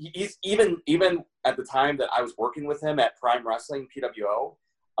 He's even at the time that I was working with him at Prime Wrestling, PWO,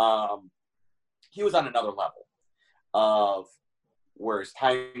 he was on another level of where his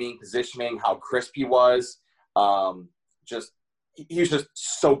timing, positioning, how crisp he was. He was just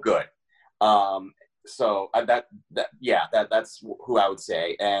so good. So that's who I would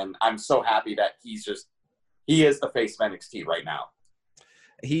say. And I'm so happy that he is the face of NXT right now.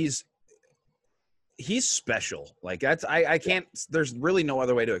 He's special. Like that's, I can't, there's really no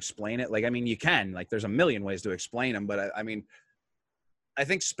other way to explain it. Like, I mean, you can, like, there's a million ways to explain him, but I mean, I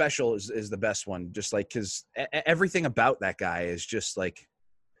think special is the best one. Just like, cause everything about that guy is just like,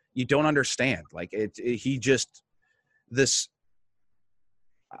 you don't understand. Like it's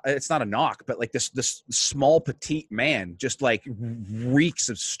not a knock, but like this small petite man just like reeks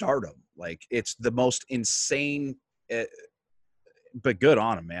of stardom. Like it's the most insane, but good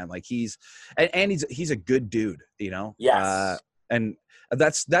on him, man. Like he's a good dude, you know? Yes. And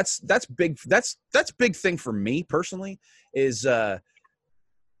that's big. That's big thing for me personally is,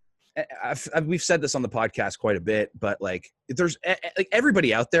 we've said this on the podcast quite a bit, but like there's like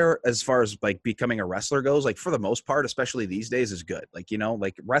everybody out there as far as like becoming a wrestler goes, like for the most part, especially these days, is good. Like, you know,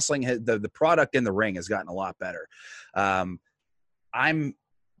 like wrestling, the product in the ring has gotten a lot better. I'm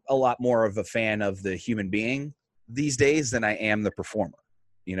a lot more of a fan of the human being these days than I am the performer,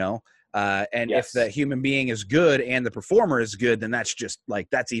 you know? And Yes. if the human being is good and the performer is good, then that's just like,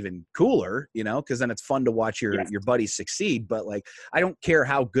 that's even cooler, you know, because then it's fun to watch your buddies succeed. But like, I don't care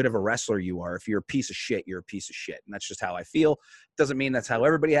how good of a wrestler you are. If you're a piece of shit, you're a piece of shit. And that's just how I feel. Doesn't mean that's how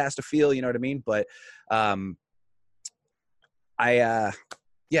everybody has to feel. You know what I mean? But I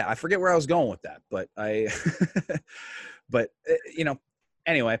forget where I was going with that, but you know,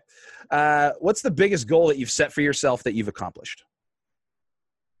 anyway, what's the biggest goal that you've set for yourself that you've accomplished?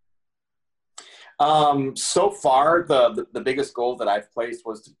 So far, the biggest goal that I've placed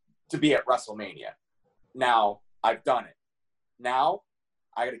was to be at WrestleMania. Now, I've done it. Now,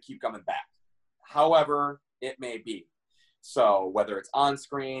 I got to keep coming back. However it may be. So whether it's on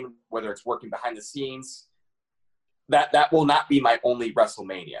screen, whether it's working behind the scenes, that will not be my only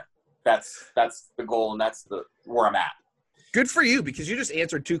WrestleMania. That's the goal, and that's where I'm at. Good for you, because you just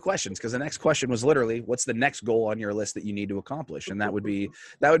answered two questions, because the next question was literally, what's the next goal on your list that you need to accomplish? And that would be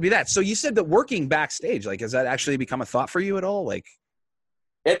that. So you said that working backstage, like, has that actually become a thought for you at all? Like,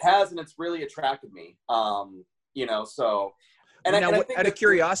 it has, and it's really attracted me. You know, so and now, I think out of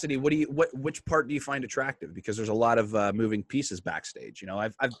curiosity, which part do you find attractive? Because there's a lot of moving pieces backstage. You know,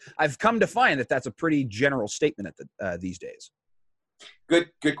 I've come to find that that's a pretty general statement at these days.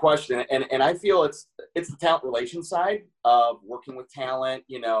 Good question. And I feel it's the talent relation side of working with talent,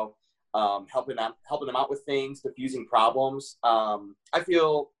 you know, helping them out with things, diffusing problems. I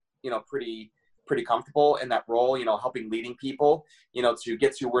feel, you know, pretty comfortable in that role, you know, leading people, you know, to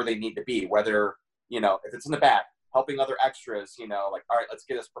get to where they need to be, whether, you know, if it's in the back, helping other extras, you know, like, all right, let's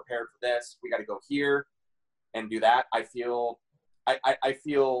get us prepared for this. We got to go here and do that. I feel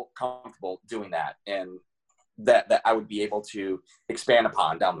comfortable doing that, and that I would be able to expand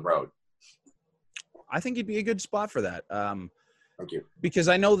upon down the road. I think you'd be a good spot for that. Thank you. Because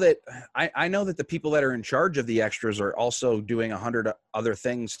I know that the people that are in charge of the extras are also doing 100 other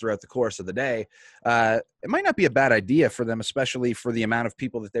things throughout the course of the day. It might not be a bad idea for them, especially for the amount of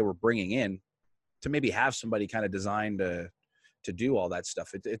people that they were bringing in, to maybe have somebody kind of designed to do all that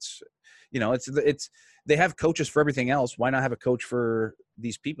stuff. It's you know, it's they have coaches for everything else. Why not have a coach for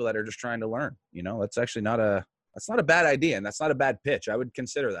these people that are just trying to learn? You know, that's actually not a bad idea, and that's not a bad pitch. I would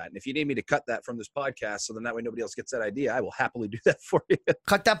consider that. And if you need me to cut that from this podcast, so then that way nobody else gets that idea, I will happily do that for you.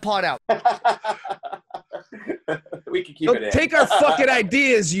 Cut that part out. We can keep it in. Take our fucking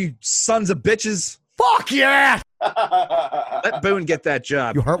ideas, you sons of bitches. Fuck yeah! Let Boone get that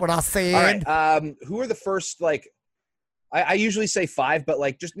job. You heard what I said? All right. Who are the first, like, I usually say 5, but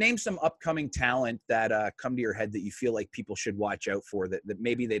like, just name some upcoming talent that come to your head that you feel like people should watch out for that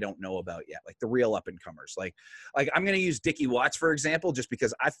maybe they don't know about yet, like the real up and comers. Like I'm going to use Dickie Watts, for example, just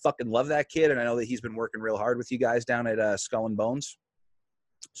because I fucking love that kid. And I know that he's been working real hard with you guys down at Skull and Bones.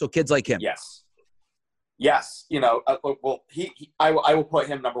 So kids like him. Yes. You know, well, I will put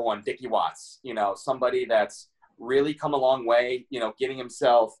him number 1, Dickie Watts, you know, somebody that's really come a long way, you know, getting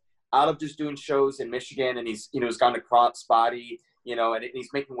himself out of just doing shows in Michigan, and he's gone to Spotty, you know, and he's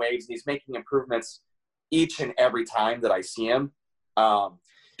making waves, and he's making improvements each and every time that I see him.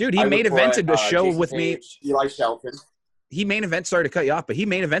 Dude, he main evented a show Jason with Page, me. Eli Shelton. He main event. Sorry to cut you off, but he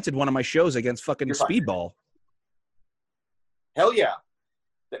main evented one of my shows against fucking Speedball. Hell yeah!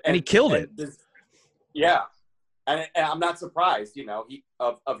 And he killed it. Yeah, and I'm not surprised, you know,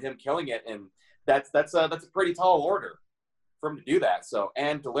 of him killing it, and that's a pretty tall order for him to do that. So,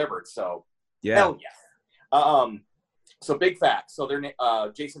 and delivered. So, yeah. Hell yeah. So big facts. So they're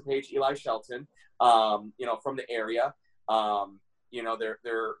Jason Page, Eli Shelton, you know, from the area. You know,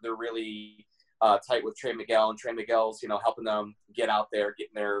 they're really tight with Trey Miguel, and Trey Miguel's, you know, helping them get out there,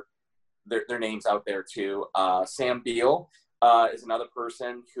 getting their names out there too. Sam Beal is another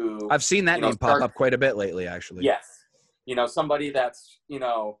person who I've seen that name pop up quite a bit lately, actually. Yes. You know, somebody that's, you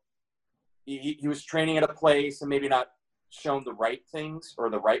know, he was training at a place and maybe not shown the right things or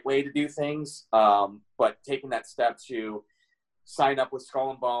the right way to do things, but taking that step to sign up with Skull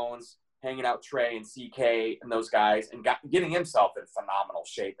and Bones, hanging out Trey and CK and those guys, and getting himself in phenomenal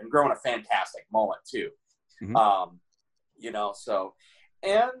shape and growing a fantastic mullet too. Mm-hmm. You know, so,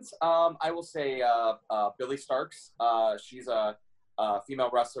 and I will say Billy Starks. She's a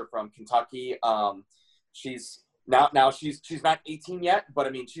female wrestler from Kentucky. She's now she's not 18 yet, but I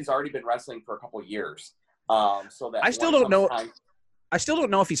mean, she's already been wrestling for a couple of years. So that I still don't know. I still don't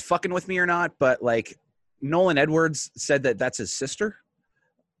know if he's fucking with me or not, but like Nolan Edwards said that that's his sister.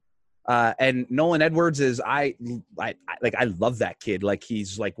 And Nolan Edwards is I love that kid. Like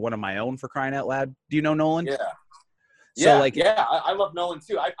he's like one of my own, for crying out loud. Do you know Nolan? Yeah. So I love Nolan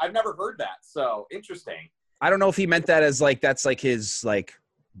too. I've never heard that. So interesting. I don't know if he meant that as like that's like his like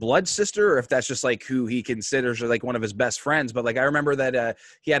blood sister, or if that's just like who he considers like one of his best friends. But like I remember that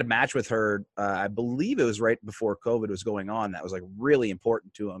he had a match with her. I believe it was right before COVID was going on. That was like really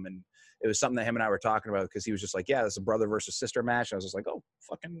important to him, and it was something that him and I were talking about because he was just like, yeah, it's a brother versus sister match. And I was just like, oh,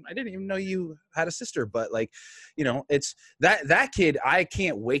 fucking, I didn't even know you had a sister. But like, you know, it's that kid. I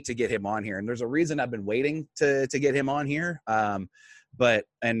can't wait to get him on here. And there's a reason I've been waiting to get him on here. But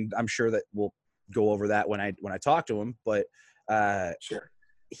I'm sure that we'll go over that when I talk to him. But Sure.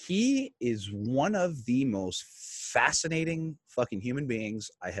 He is one of the most fascinating fucking human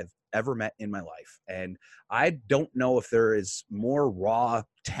beings I have ever met in my life. And I don't know if there is more raw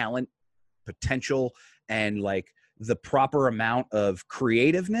talent, potential, and like the proper amount of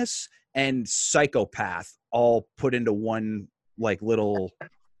creativeness and psychopath all put into one like little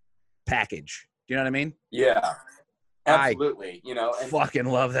package. Do you know what I mean? Yeah, absolutely. You know, and fucking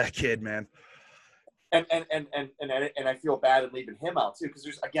love that kid, man. and I feel bad in leaving him out too, because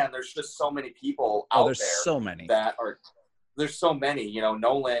there's just so many people out there. So many that are. There's so many. You know,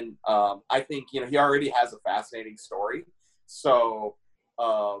 Nolan. I think he already has a fascinating story. So,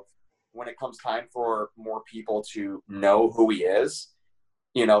 when it comes time for more people to know who he is,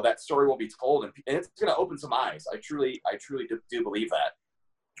 you know, that story will be told, and it's going to open some eyes. I truly do believe that.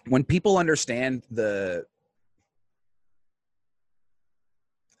 When people understand how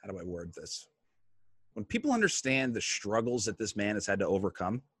do I word this? When people understand the struggles that this man has had to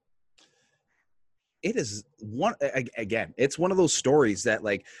overcome, it is it's one of those stories that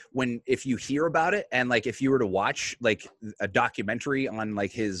like if you hear about it, and like if you were to watch like a documentary on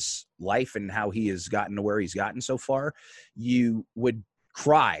like his life and how he has gotten to where he's gotten so far, you would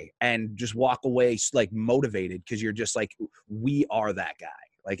cry and just walk away like motivated, because you're just like, we are that guy.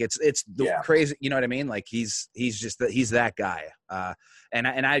 Like it's crazy, you know what I mean? Like he's that guy.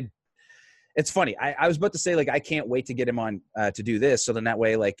 It's funny. I was about to say, like, I can't wait to get him on to do this. So then that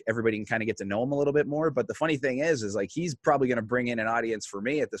way, like, everybody can kind of get to know him a little bit more. But the funny thing is like, he's probably going to bring in an audience for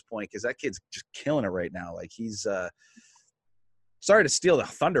me at this point, because that kid's just killing it right now. Like, he's sorry to steal the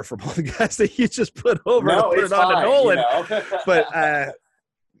thunder from all the guys that you just put over. No, put it's it on fine, to Nolan. you know? But,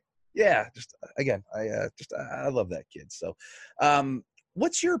 yeah, just again, I love that kid. So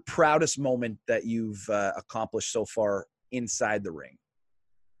what's your proudest moment that you've accomplished so far inside the ring?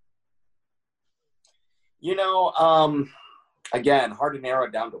 You know, again, hard to narrow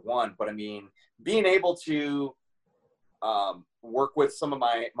it down to one, but I mean, being able to work with some of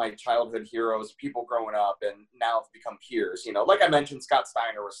my childhood heroes, people growing up, and now have become peers. You know, like I mentioned, Scott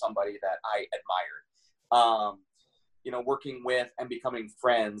Steiner was somebody that I admired. You know, working with and becoming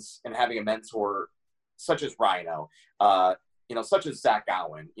friends and having a mentor such as Rhino, you know, such as Zach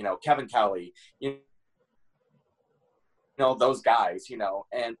Gowen, you know, Kevin Kelly, you know, those guys, you know.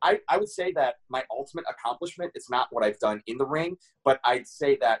 And I would say that my ultimate accomplishment is not what I've done in the ring, but I'd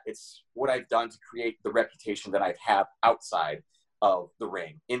say that it's what I've done to create the reputation that I have outside of the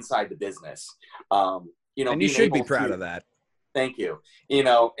ring, inside the business. You know, and you should be proud of that. Thank you. You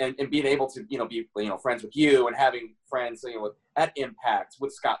know, and being able to, you know, be, you know, friends with you and having friends, you know, at Impact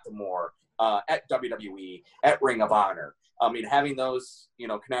with Scott D'Amore, at WWE, at Ring of Honor. I mean, having those, you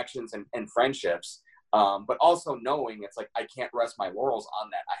know, connections and friendships, but also knowing it's like, I can't rest my laurels on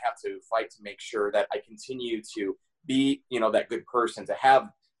that. I have to fight to make sure that I continue to be, you know, that good person, to have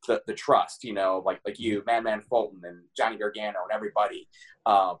the trust, you know, like you, Man Fulton and Johnny Gargano and everybody,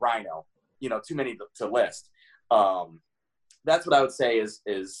 Rhino, you know, too many to list. That's what I would say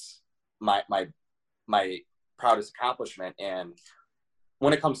is my proudest accomplishment. And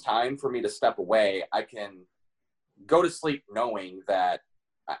when it comes time for me to step away, I can go to sleep knowing that,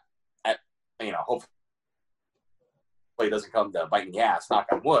 you know, hopefully it doesn't come to biting the ass, knock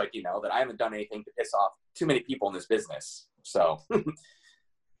on wood, you know, that I haven't done anything to piss off too many people in this business. So,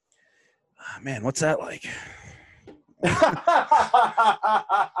 man, what's that like?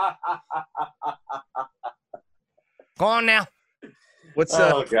 Go on now.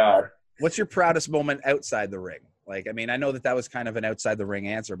 Oh God. What's your proudest moment outside the ring? Like, I mean, I know that was kind of an outside the ring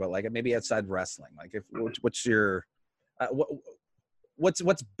answer, but like maybe outside wrestling. Like, what's your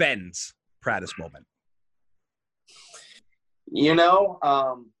what's Ben's proudest moment? You know,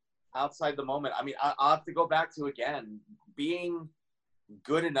 outside the moment, I mean, I'll have to go back to, again, being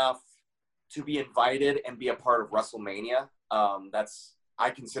good enough to be invited and be a part of WrestleMania. I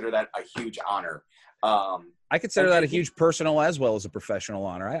consider that a huge honor. I consider that a huge personal as well as a professional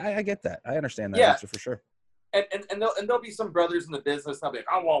honor. I get that. I understand that answer for sure. there'll be some brothers in the business. They'll be like,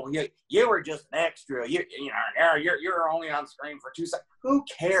 oh well, you were just an extra. You're only on screen for 2 seconds. Who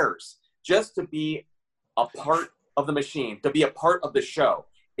cares? Just to be a part of the machine, to be a part of the show,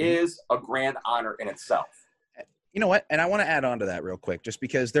 is a grand honor in itself. You know what? And I want to add on to that real quick, just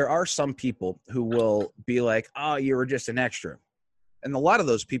because there are some people who will be like, oh, you were just an extra. And a lot of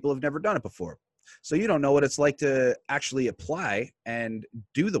those people have never done it before. So you don't know what it's like to actually apply and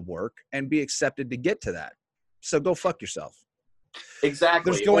do the work and be accepted to get to that. So go fuck yourself.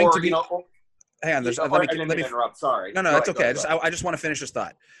 Exactly. There's going to be. Hang on. Let me interrupt. Sorry. No, it's okay. I just want to finish this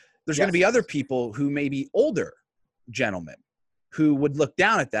thought. There's going to be other people who may be older gentlemen who would look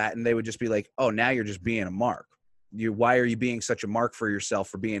down at that and they would just be like, oh, now you're just being a mark. Why are you being such a mark for yourself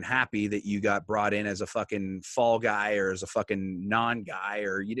for being happy that you got brought in as a fucking fall guy or as a fucking non-guy,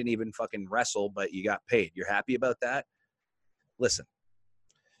 or you didn't even fucking wrestle, but you got paid? You're happy about that? Listen,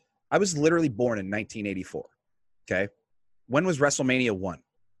 I was literally born in 1984. Okay. When was WrestleMania 1?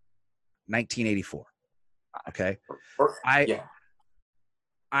 1984. Okay.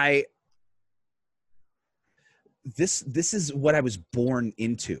 This is what I was born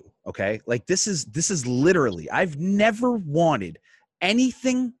into. Okay. Like this is literally, I've never wanted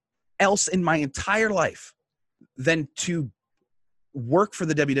anything else in my entire life than to work for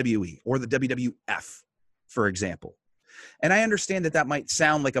the WWE or the WWF, for example. And I understand that might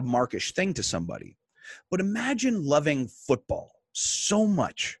sound like a markish thing to somebody, but imagine loving football so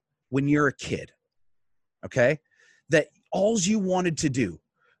much when you're a kid. Okay. That all you wanted to do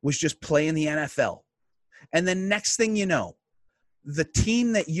was just play in the NFL. And then next thing you know, the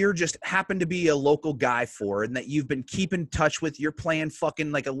team that you're just happen to be a local guy for and that you've been keeping in touch with, you're playing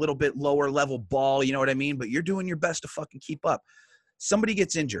fucking like a little bit lower level ball, you know what I mean? But you're doing your best to fucking keep up. Somebody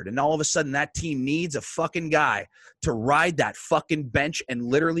gets injured and all of a sudden that team needs a fucking guy to ride that fucking bench and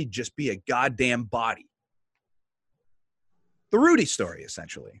literally just be a goddamn body. The Rudy story,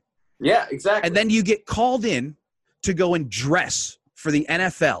 essentially. Yeah, exactly. And then you get called in to go and dress for the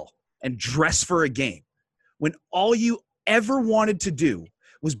NFL and dress for a game, when all you ever wanted to do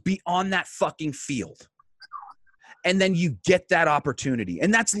was be on that fucking field. And then you get that opportunity.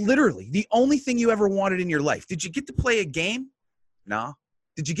 And that's literally the only thing you ever wanted in your life. Did you get to play a game? Nah.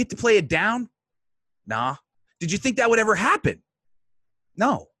 Did you get to play it down? Nah. Did you think that would ever happen?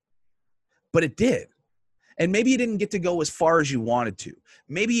 No. But it did. And maybe you didn't get to go as far as you wanted to.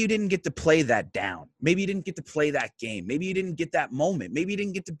 Maybe you didn't get to play that down. Maybe you didn't get to play that game. Maybe you didn't get that moment. Maybe you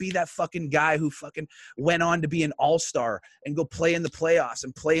didn't get to be that fucking guy who fucking went on to be an all-star and go play in the playoffs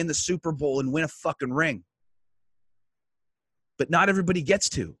and play in the Super Bowl and win a fucking ring. But not everybody gets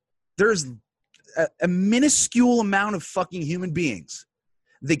to. There's a minuscule amount of fucking human beings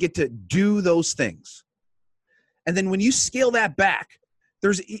that get to do those things. And then when you scale that back,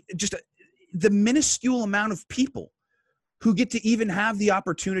 there's just the minuscule amount of people who get to even have the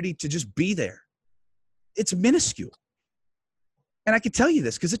opportunity to just be there. It's minuscule. And I can tell you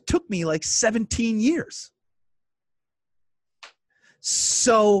this because it took me like 17 years.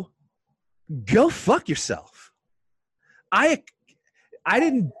 So go fuck yourself. I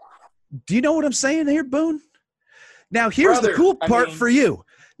didn't, do you know what I'm saying here, Boone? Now here's the cool part for you.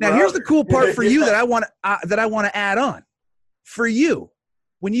 Now here's the cool part for you that I want to add on. For you,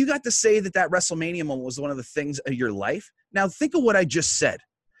 when you got to say that WrestleMania moment was one of the things of your life, now think of what I just said.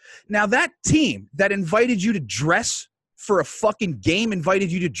 Now that team that invited you to dress for a fucking game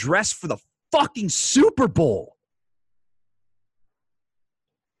invited you to dress for the fucking Super Bowl.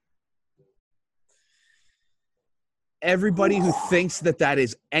 Everybody who thinks that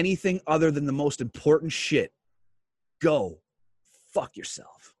is anything other than the most important shit, go fuck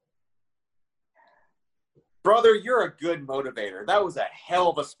yourself. Brother, you're a good motivator. That was a hell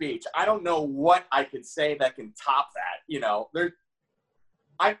of a speech. I don't know what I could say that can top that. You know,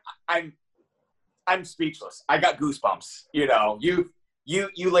 I'm speechless. I got goosebumps. You know,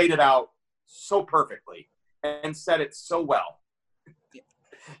 you laid it out so perfectly and said it so well.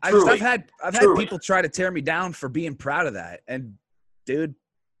 I've had people try to tear me down for being proud of that, and dude,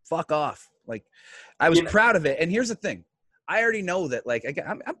 fuck off. Like, I was proud of it. And here's the thing. I already know that, like,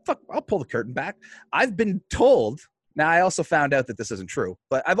 I'll pull the curtain back. I've been told, now I also found out that this isn't true,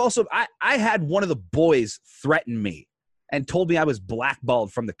 but I had one of the boys threaten me and told me I was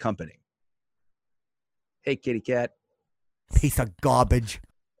blackballed from the company. Hey, kitty cat. Piece of garbage.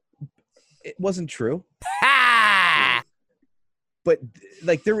 It wasn't true. Ha! But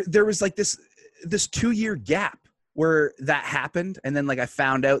like there was like this 2-year gap where that happened. And then like I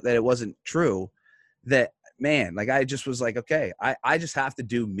found out that it wasn't true. That, man, like I just was like, okay, I just have to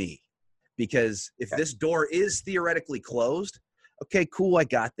do me. Because if this door is theoretically closed, okay, cool. I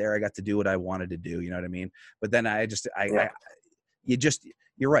got there. I got to do what I wanted to do. You know what I mean? But then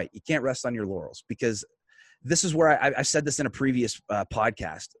you're right. You can't rest on your laurels, because this is where I said this in a previous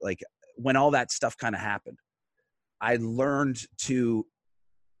podcast. Like, when all that stuff kind of happened, I learned to,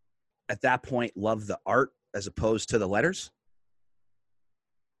 at that point, love the art as opposed to the letters.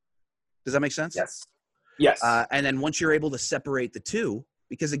 Does that make sense? Yes. And then once you're able to separate the two,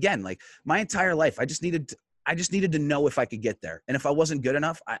 because again, like my entire life, I just needed to know if I could get there. And if I wasn't good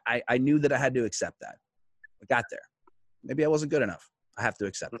enough, I knew that I had to accept that. I got there. Maybe I wasn't good enough. I have to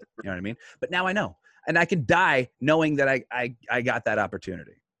accept it. You know what I mean? But now I know. And I can die knowing that I got that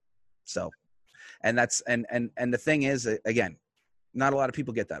opportunity. So, and that's, and the thing is, again, not a lot of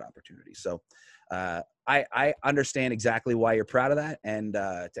people get that opportunity. So I understand exactly why you're proud of that. And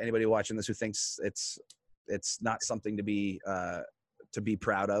to anybody watching this who thinks it's not something to be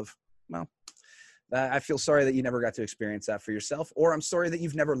proud of, well, I feel sorry that you never got to experience that for yourself, or I'm sorry that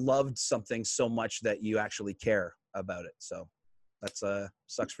you've never loved something so much that you actually care about it. So that's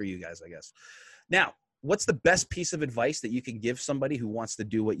sucks for you guys, I guess. Now, what's the best piece of advice that you can give somebody who wants to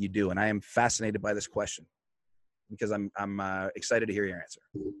do what you do? And I am fascinated by this question, because I'm excited to hear your answer.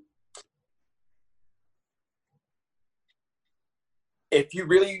 If you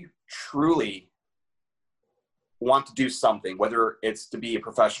really, truly want to do something, whether it's to be a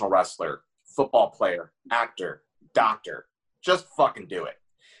professional wrestler, football player, actor, doctor, just fucking do it.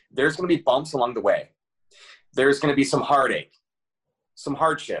 There's going to be bumps along the way. There's going to be some heartache, some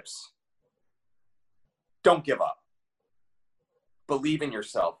hardships. Don't give up. Believe in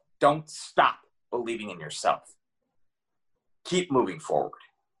yourself. Don't stop believing in yourself. Keep moving forward.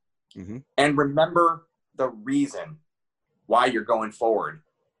 Mm-hmm. And remember the reason why you're going forward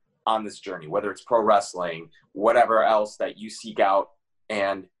on this journey, whether it's pro wrestling, whatever else that you seek out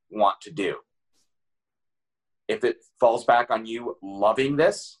and want to do. If it falls back on you loving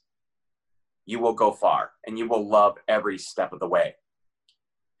this, you will go far and you will love every step of the way.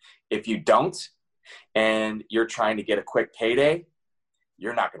 If you don't, and you're trying to get a quick payday,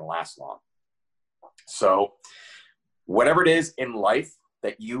 you're not going to last long. So whatever it is in life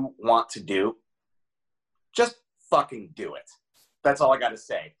that you want to do, just fucking do it. That's all I got to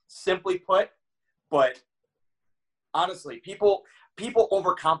say. Simply put, but honestly, people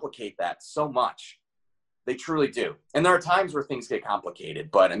overcomplicate that so much. They truly do. And there are times where things get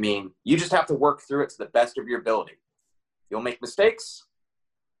complicated, but I mean, you just have to work through it to the best of your ability. You'll make mistakes.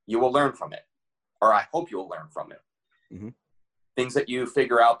 You will learn from it. Or I hope you'll learn from it. Mm-hmm. Things that you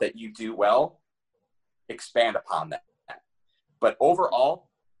figure out that you do well, expand upon that. But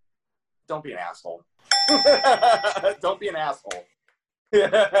overall, don't be an asshole. Don't be an asshole.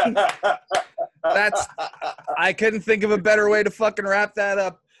 I couldn't think of a better way to fucking wrap that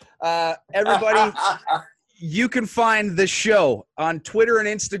up. Everybody, you can find the show on Twitter and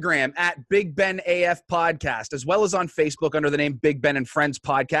Instagram at Big Ben AF Podcast, as well as on Facebook under the name Big Ben and Friends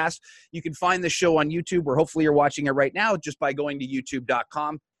Podcast. You can find the show on YouTube, where hopefully you're watching it right now, just by going to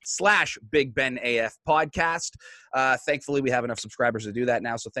youtube.com/Big Ben AF Podcast. Thankfully, we have enough subscribers to do that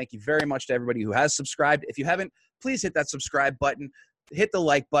now. So thank you very much to everybody who has subscribed. If you haven't, please hit that subscribe button. Hit the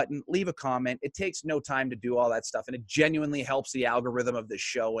like button, leave a comment. It takes no time to do all that stuff, and it genuinely helps the algorithm of this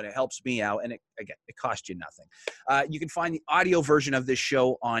show, and it helps me out, and it costs you nothing. You can find the audio version of this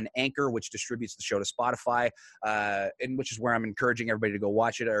show on Anchor, which distributes the show to Spotify, and which is where I'm encouraging everybody to go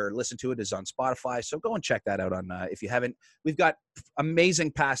watch it or listen to it, is on Spotify. So go and check that out if you haven't. We've got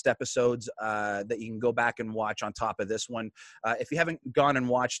amazing past episodes that you can go back and watch on top of this one. If you haven't gone and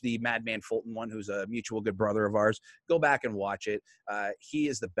watched the Madman Fulton one, who's a mutual good brother of ours, go back and watch it. He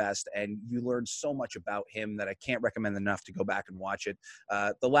is the best, and you learn so much about him that I can't recommend enough to go back and watch it.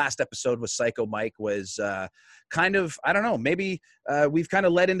 The last episode with Psycho Mike was kind of, I don't know, maybe we've kind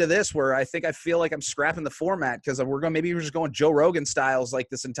of led into this where I feel like I'm scrapping the format, because we're just going Joe Rogan styles like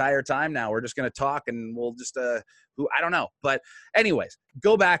this entire time now. We're just going to talk, and we'll just I don't know. But anyways,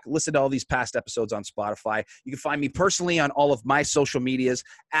 go back, listen to all these past episodes on Spotify. You can find me personally on all of my social medias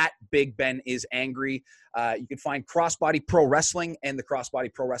at Big Ben is Angry. You can find Crossbody Pro Wrestling and the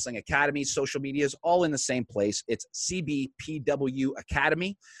Crossbody Pro Wrestling Academy social medias all in the same place. It's CBPW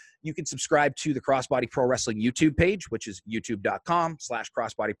Academy. You can subscribe to the Crossbody Pro Wrestling YouTube page, which is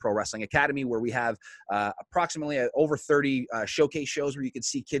youtube.com/Crossbody Pro Wrestling Academy, where we have approximately over 30 showcase shows where you can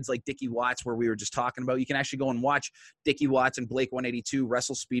see kids like Dickie Watts, where we were just talking about. You can actually go and watch Dickie Watts and Blake 182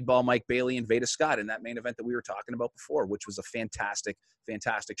 wrestle Speedball Mike Bailey and Veda Scott in that main event that we were talking about before, which was a fantastic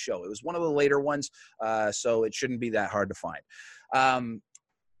show. It was one of the later ones, so it shouldn't be that hard to find.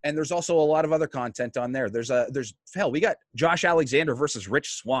 And there's also a lot of other content on there. There's we got Josh Alexander versus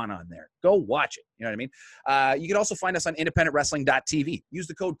Rich Swann on there. Go watch it. You know what I mean? You can also find us on independentwrestling.tv. Use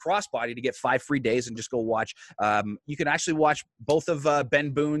the code Crossbody to get 5 free days and just go watch. You can actually watch both of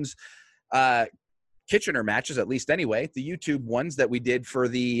Ben Boone's Kitchener matches, at least anyway. The YouTube ones that we did for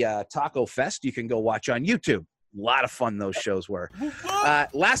the Taco Fest, you can go watch on YouTube. A lot of fun those shows were.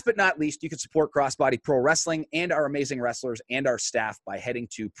 Last but not least, you can support Crossbody Pro Wrestling and our amazing wrestlers and our staff by heading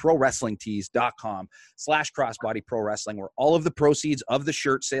to prowrestlingtees.com/Crossbody Pro Wrestling, where all of the proceeds of the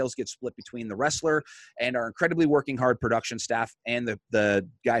shirt sales get split between the wrestler and our incredibly working hard production staff and the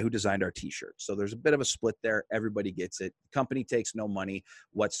guy who designed our t-shirt. So there's a bit of a split there. Everybody gets it. The company takes no money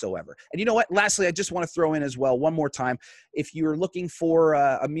whatsoever. And you know what? Lastly, I just want to throw in as well, one more time, if you're looking for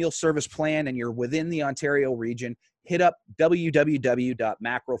a meal service plan and you're within the Ontario region, hit up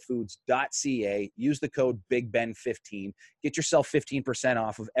www.macrofoods.ca. Use the code BIGBEN15. Get yourself 15%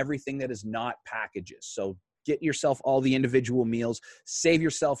 off of everything that is not packages. So get yourself all the individual meals, save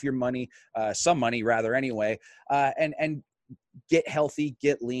yourself your money, some money rather anyway, and get healthy,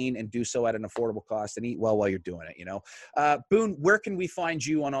 get lean, and do so at an affordable cost, and eat well while you're doing it, you know. Boone, where can we find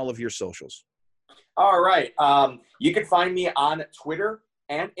you on all of your socials? All right. You can find me on Twitter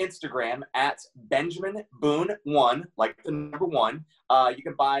and Instagram at Benjamin Boone 1, like the number 1. You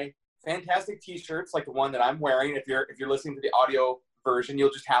can buy fantastic t-shirts like the one that I'm wearing. If you're listening to the audio version,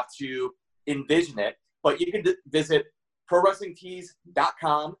 you'll just have to envision it. But you can visit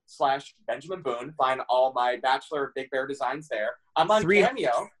prowrestlingtees.com/Benjamin Boone. Find all my Bachelor Big Bear designs there. I'm on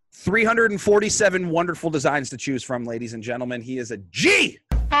Cameo. 347 wonderful designs to choose from, ladies and gentlemen. He is a G!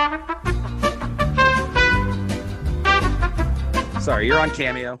 Sorry, you're on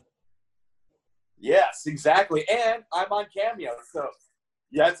Cameo. Yes, exactly. And I'm on Cameo. So,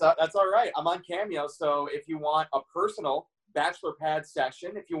 yes, that's all right. I'm on Cameo. So if you want a personal Bachelor Pad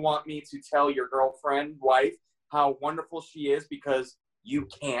session, if you want me to tell your girlfriend, wife, how wonderful she is because you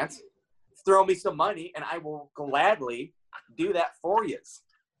can't, throw me some money and I will gladly do that for you.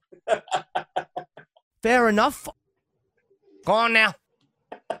 Fair enough. Go on now.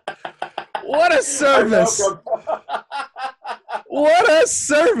 What a service. What a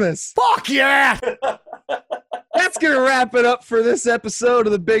service. Fuck yeah. That's going to wrap it up for this episode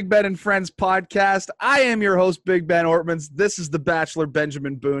of the Big Ben and Friends podcast. I am your host, Big Ben Ortmans. This is the Bachelor,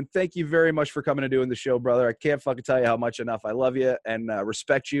 Benjamin Boone. Thank you very much for coming and doing the show, brother. I can't fucking tell you how much enough I love you and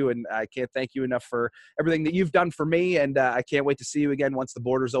respect you, and I can't thank you enough for everything that you've done for me, and I can't wait to see you again once the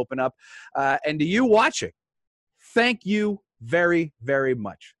borders open up. And to you watching, thank you very, very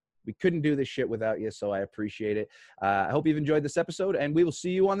much. We couldn't do this shit without you, so I appreciate it. I hope you've enjoyed this episode, and we will see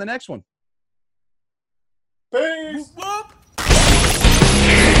you on the next one. Peace.